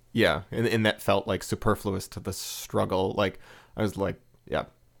 Yeah, and that felt like superfluous to the struggle. Like I was like, yeah.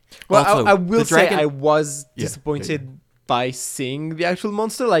 Well, Also, I will the dragon- say I was Yeah, disappointed by seeing the actual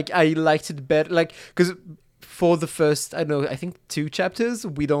monster. Like, I liked it better. Like, because for the first, I don't know, I think 2 chapters,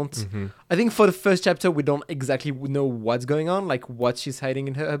 we don't. Mm-hmm. I think for the first chapter, we don't exactly know what's going on, like what she's hiding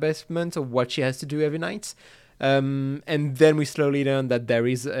in her basement or what she has to do every night. And then we slowly learn that there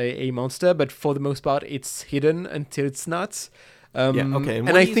is a monster, but for the most part, it's hidden until it's not. Yeah, okay. And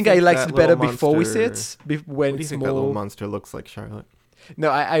what I do you think I liked that it better little before we see monster- it. When What do you it's think that little more. monster looks like, Charlotte? No,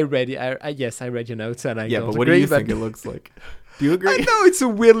 I read it. Yes, I read your notes, and I Yeah, don't but what agree, do you think it looks like? Do you I agree? know it's a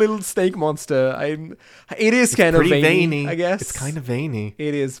weird little snake monster. It is kind of Pretty veiny, I guess. It's kind of veiny.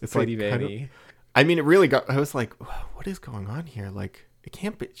 It is It's pretty like kind of- veiny. I mean, it really got. I was like, what is going on here? Like, it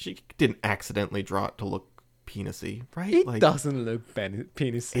can't be. She didn't accidentally draw it to look penisy, right? It like, doesn't look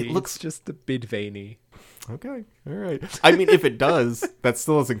penisy. It looks- It's just a bit veiny. Okay, all right. I mean, if it does, that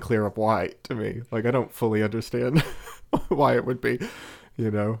still doesn't clear up why to me. Like, I don't fully understand why it would be,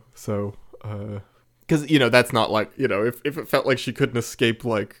 So, because that's not like if it felt like she couldn't escape,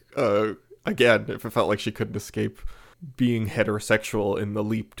 like again, if it felt like she couldn't escape being heterosexual in the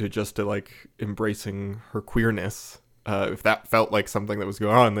leap to like embracing her queerness. If that felt like something that was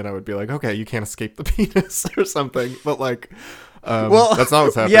going on, then I would be like, okay, you can't escape the penis or something. But like, Well, that's not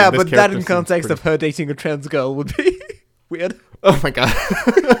what's happening. yeah, This but that character in seems context pretty- of her dating a trans girl would be weird. Oh my god.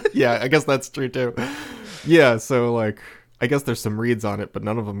 Yeah, I guess that's true too. Yeah, so like, I guess there's some reads on it, but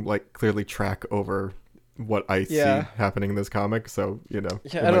none of them like clearly track over what I see happening in this comic. So Yeah,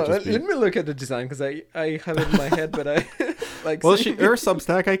 I don't know. Let me look at the design because I have it in my head, but I like. Well, seeing her it.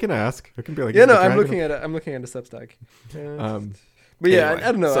 Substack, I can ask. I can be like, Yeah, is no, the I'm dragon looking at it. I'm looking at the Substack. But Anyway, yeah,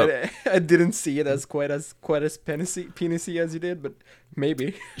 I don't know. so- I didn't see it as quite as penisy as you did, but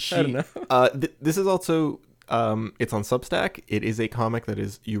maybe. I don't know. This is also it's on Substack. It is a comic that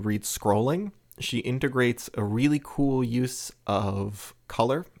is you read scrolling. She integrates a really cool use of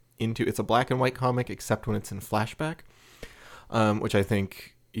color into. It's a black and white comic, except when it's in flashback, which I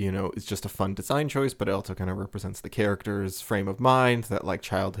think is just a fun design choice, but it also kind of represents the character's frame of mind. That like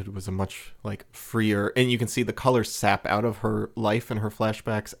childhood was a much like freer, and you can see the color sap out of her life and her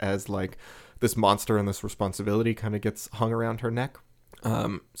flashbacks as like this monster and this responsibility kind of gets hung around her neck.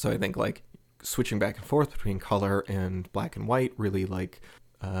 So I think like switching back and forth between color and black and white really like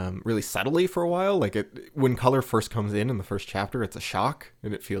really subtly for a while. Like when color first comes in the first chapter, it's a shock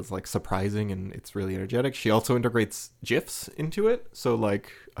and it feels like surprising and it's really energetic. She also integrates GIFs into it. So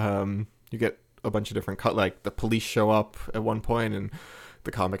like you get a bunch of different like the police show up at one point and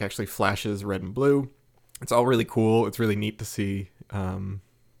the comic actually flashes red and blue. It's all really cool. It's really neat to see,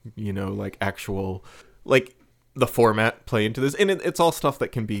 like actual, like the format play into this. And it's all stuff that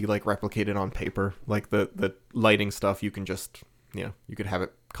can be like replicated on paper. Like the lighting stuff, you can just, you could have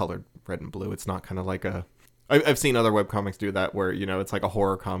it colored red and blue. It's not kind of like I've seen other webcomics do that where, it's like a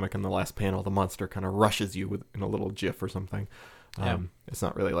horror comic and the last panel, the monster kind of rushes you in a little GIF or something. It's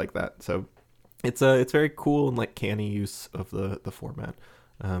not really like that. So it's very cool and like canny use of the format.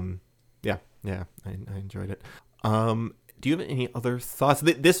 I enjoyed it. Do you have any other thoughts?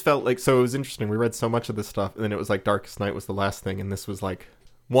 This felt like, so it was interesting. We read so much of this stuff and then it was like Darkest Night was the last thing. And this was like,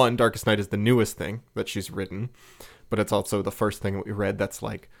 Darkest Night is the newest thing that she's written, but it's also the first thing that we read that's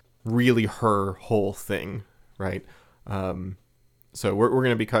like really her whole thing, right? So we're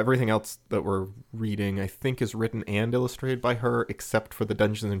going to be everything else that we're reading, I think, is written and illustrated by her, except for the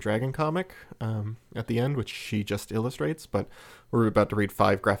Dungeons and Dragon comic at the end, which she just illustrates. But we're about to read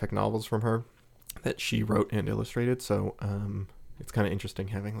 5 graphic novels from her that she wrote and illustrated. So it's kind of interesting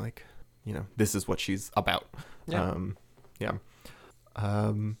having like, this is what she's about. Yeah.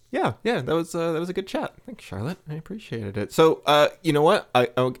 That was a good chat. Thanks, Charlotte. I appreciated it. So, you know what? I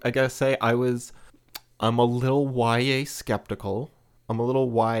gotta say, I'm a little YA skeptical. I'm a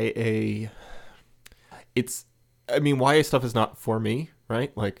little YA. YA stuff is not for me,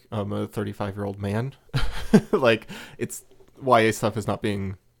 right? Like, I'm a 35-year-old man. Like, YA stuff is not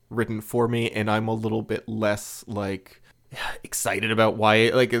being written for me, and I'm a little bit less like excited about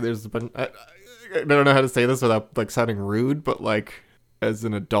YA. Like, there's a bunch. I don't know how to say this without like sounding rude, but like, as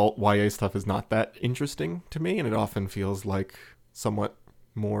an adult, YA stuff is not that interesting to me, and it often feels like somewhat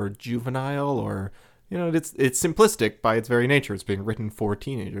more juvenile, or it's simplistic by its very nature. It's being written for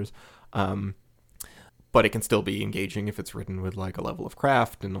teenagers, but it can still be engaging if it's written with like a level of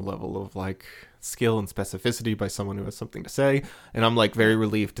craft and a level of like skill and specificity by someone who has something to say. And I'm like very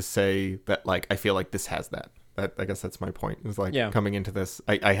relieved to say that like I feel like this has that. I guess that's my point. Is like coming into this,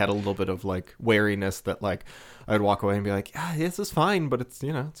 I had a little bit of like wariness that like I'd walk away and be like, yeah, this is fine, but it's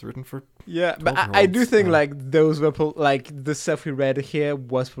it's written for but I do think like those were like the stuff we read here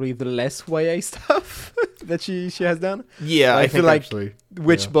was probably the less YA stuff that she has done. Yeah, I feel like actually,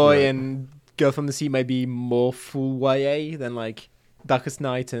 Witch Boy and Girl from the Sea might be more full YA than like Darkest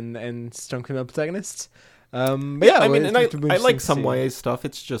Night and Strong Female Protagonists. But I mean, and I like some YA stuff.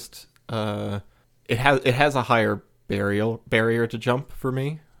 It's just it has a higher barrier to jump for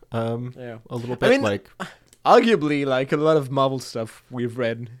me. A little bit. I mean, like arguably, like a lot of Marvel stuff we've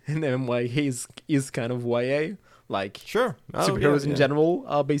read in MY is kind of YA. Like superheroes in general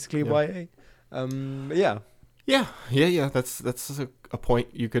are basically YA. Yeah. That's a point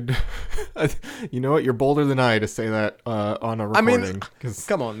you could. You know what? You're bolder than I to say that on a recording. I mean,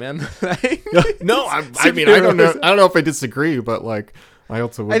 come on, man. No, I mean, I don't know if I disagree, but like, I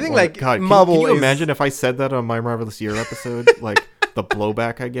also would. I think like God, Marvel. Can you imagine if I said that on my Marvelous Year episode? Like the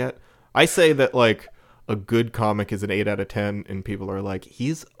blowback I get. I say that like a good comic is an 8 out of 10, and people are like,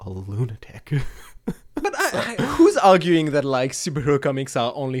 he's a lunatic. But who's arguing that like superhero comics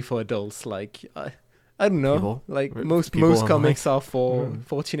are only for adults? Like I don't know. People. Like most comics are for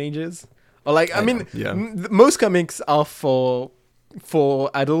teenagers. Or like I mean, most comics are for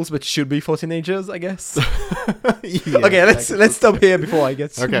adults, but should be for teenagers, I guess. Okay, let's stop here before I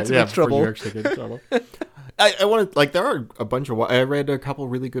get into trouble. You actually get in trouble. I wanted like there are a bunch of I read a couple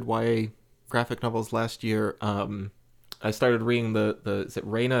really good YA graphic novels last year. I started reading the is it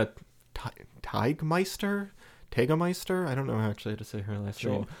Raina Teigmeister? I don't know actually how to say her last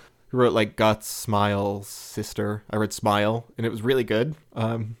name. Who wrote like Guts, Smile's sister. I read Smile, and it was really good.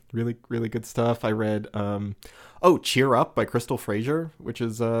 Really, really good stuff. I read Cheer Up by Crystal Fraser, which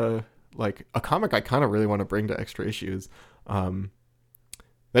is like a comic I kind of really want to bring to Extra Issues.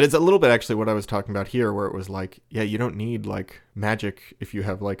 That is a little bit actually what I was talking about here, where it was like, yeah, you don't need like magic if you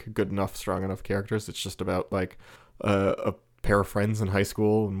have like good enough, strong enough characters. It's just about like a pair of friends in high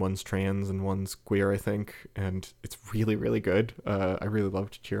school, and one's trans and one's queer, I think, and it's really, really good. I really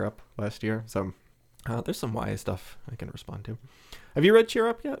loved Cheer Up last year, so there's some YA stuff I can respond to. Have you read Cheer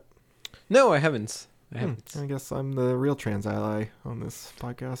Up yet? No, I haven't. I guess I'm the real trans ally on this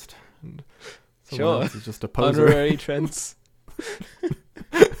podcast, and sure, else is just a poser. Honorary trans.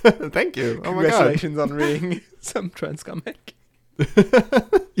 Thank you. Oh my god! Congratulations on reading some trans comic.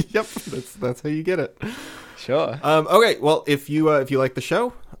 Yep, that's how you get it. Sure. Okay. Well, if you like the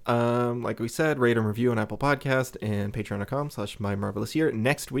show, like we said, rate and review on Apple Podcast and patreon.com/mymarvelousyear.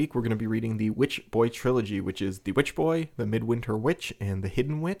 Next week, we're going to be reading the Witch Boy trilogy, which is The Witch Boy, The Midwinter Witch, and The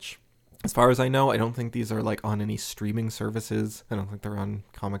Hidden Witch. As far as I know, I don't think these are like on any streaming services. I don't think they're on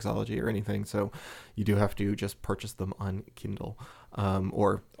Comixology or anything. So you do have to just purchase them on Kindle,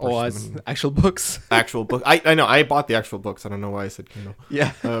 or as actual books. Actual book. I know. I bought the actual books. I don't know why I said Kindle.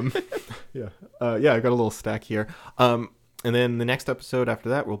 Yeah. I got a little stack here. And then the next episode after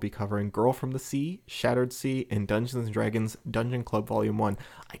that, we'll be covering Girl from the Sea, Shattered Sea, and Dungeons & Dragons Dungeon Club Volume 1.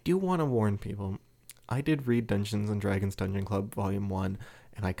 I do want to warn people. I did read Dungeons & Dragons Dungeon Club Volume 1,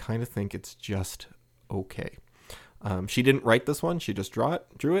 and I kind of think it's just okay. She didn't write this one. She just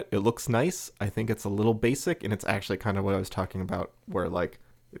drew it. It looks nice. I think it's a little basic, and it's actually kind of what I was talking about, where like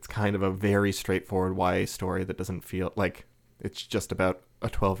it's kind of a very straightforward YA story that doesn't feel like it's just about a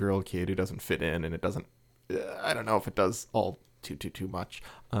 12-year-old kid who doesn't fit in, and it doesn't. I don't know if it does all too much.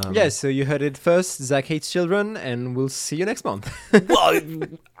 So you heard it first. Zach hates children, and we'll see you next month. Well,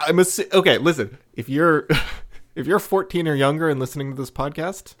 okay. Listen, if you're 14 or younger and listening to this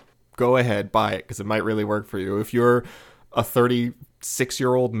podcast, go ahead, buy it, because it might really work for you. If you're a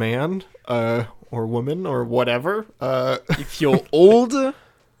 36-year-old man or woman or whatever, if you're old,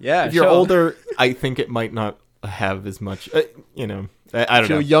 if you're older, I think it might not have as much. I don't know. If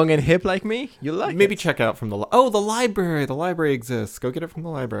you're young and hip like me, you like maybe it. Check it out from the library. The library exists. Go get it from the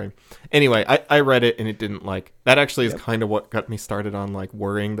library. Anyway, I read it, and it didn't like that. Actually, is kind of what got me started on like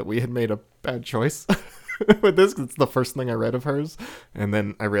worrying that we had made a bad choice with this. 'Cause it's the first thing I read of hers, and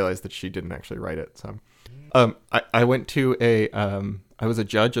then I realized that she didn't actually write it. So, I went to I was a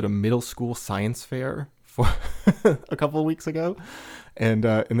judge at a middle school science fair for a couple of weeks ago. And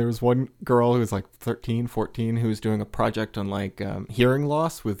there was one girl who was like 13, 14 who was doing a project on like hearing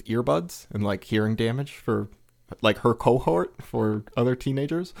loss with earbuds and like hearing damage for like her cohort for other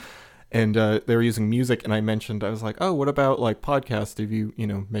teenagers. And they were using music. And I was like, oh, what about like podcasts? Have you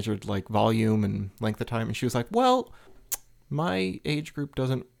measured like volume and length of time? And she was like, well, my age group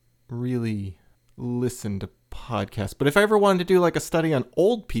doesn't really listen to podcasts. But if I ever wanted to do like a study on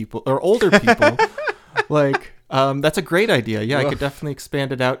old people or older people, like that's a great idea. Yeah, I could definitely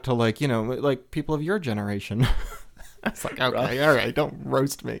expand it out to like, you know, like people of your generation. It's like, okay, all right, don't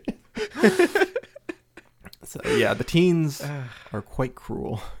roast me. So yeah, the teens are quite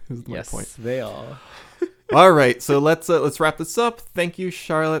cruel. Is my point. Yes, they are. All right, so let's wrap this up. Thank you,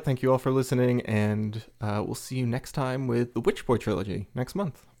 Charlotte. Thank you all for listening, and we'll see you next time with the Witch Boy trilogy next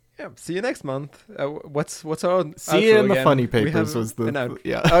month. Yeah, see you next month. What's our see you in again? the funny papers was the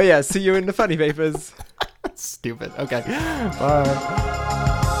yeah. Oh yeah, see you in the funny papers. Stupid. Okay. Bye.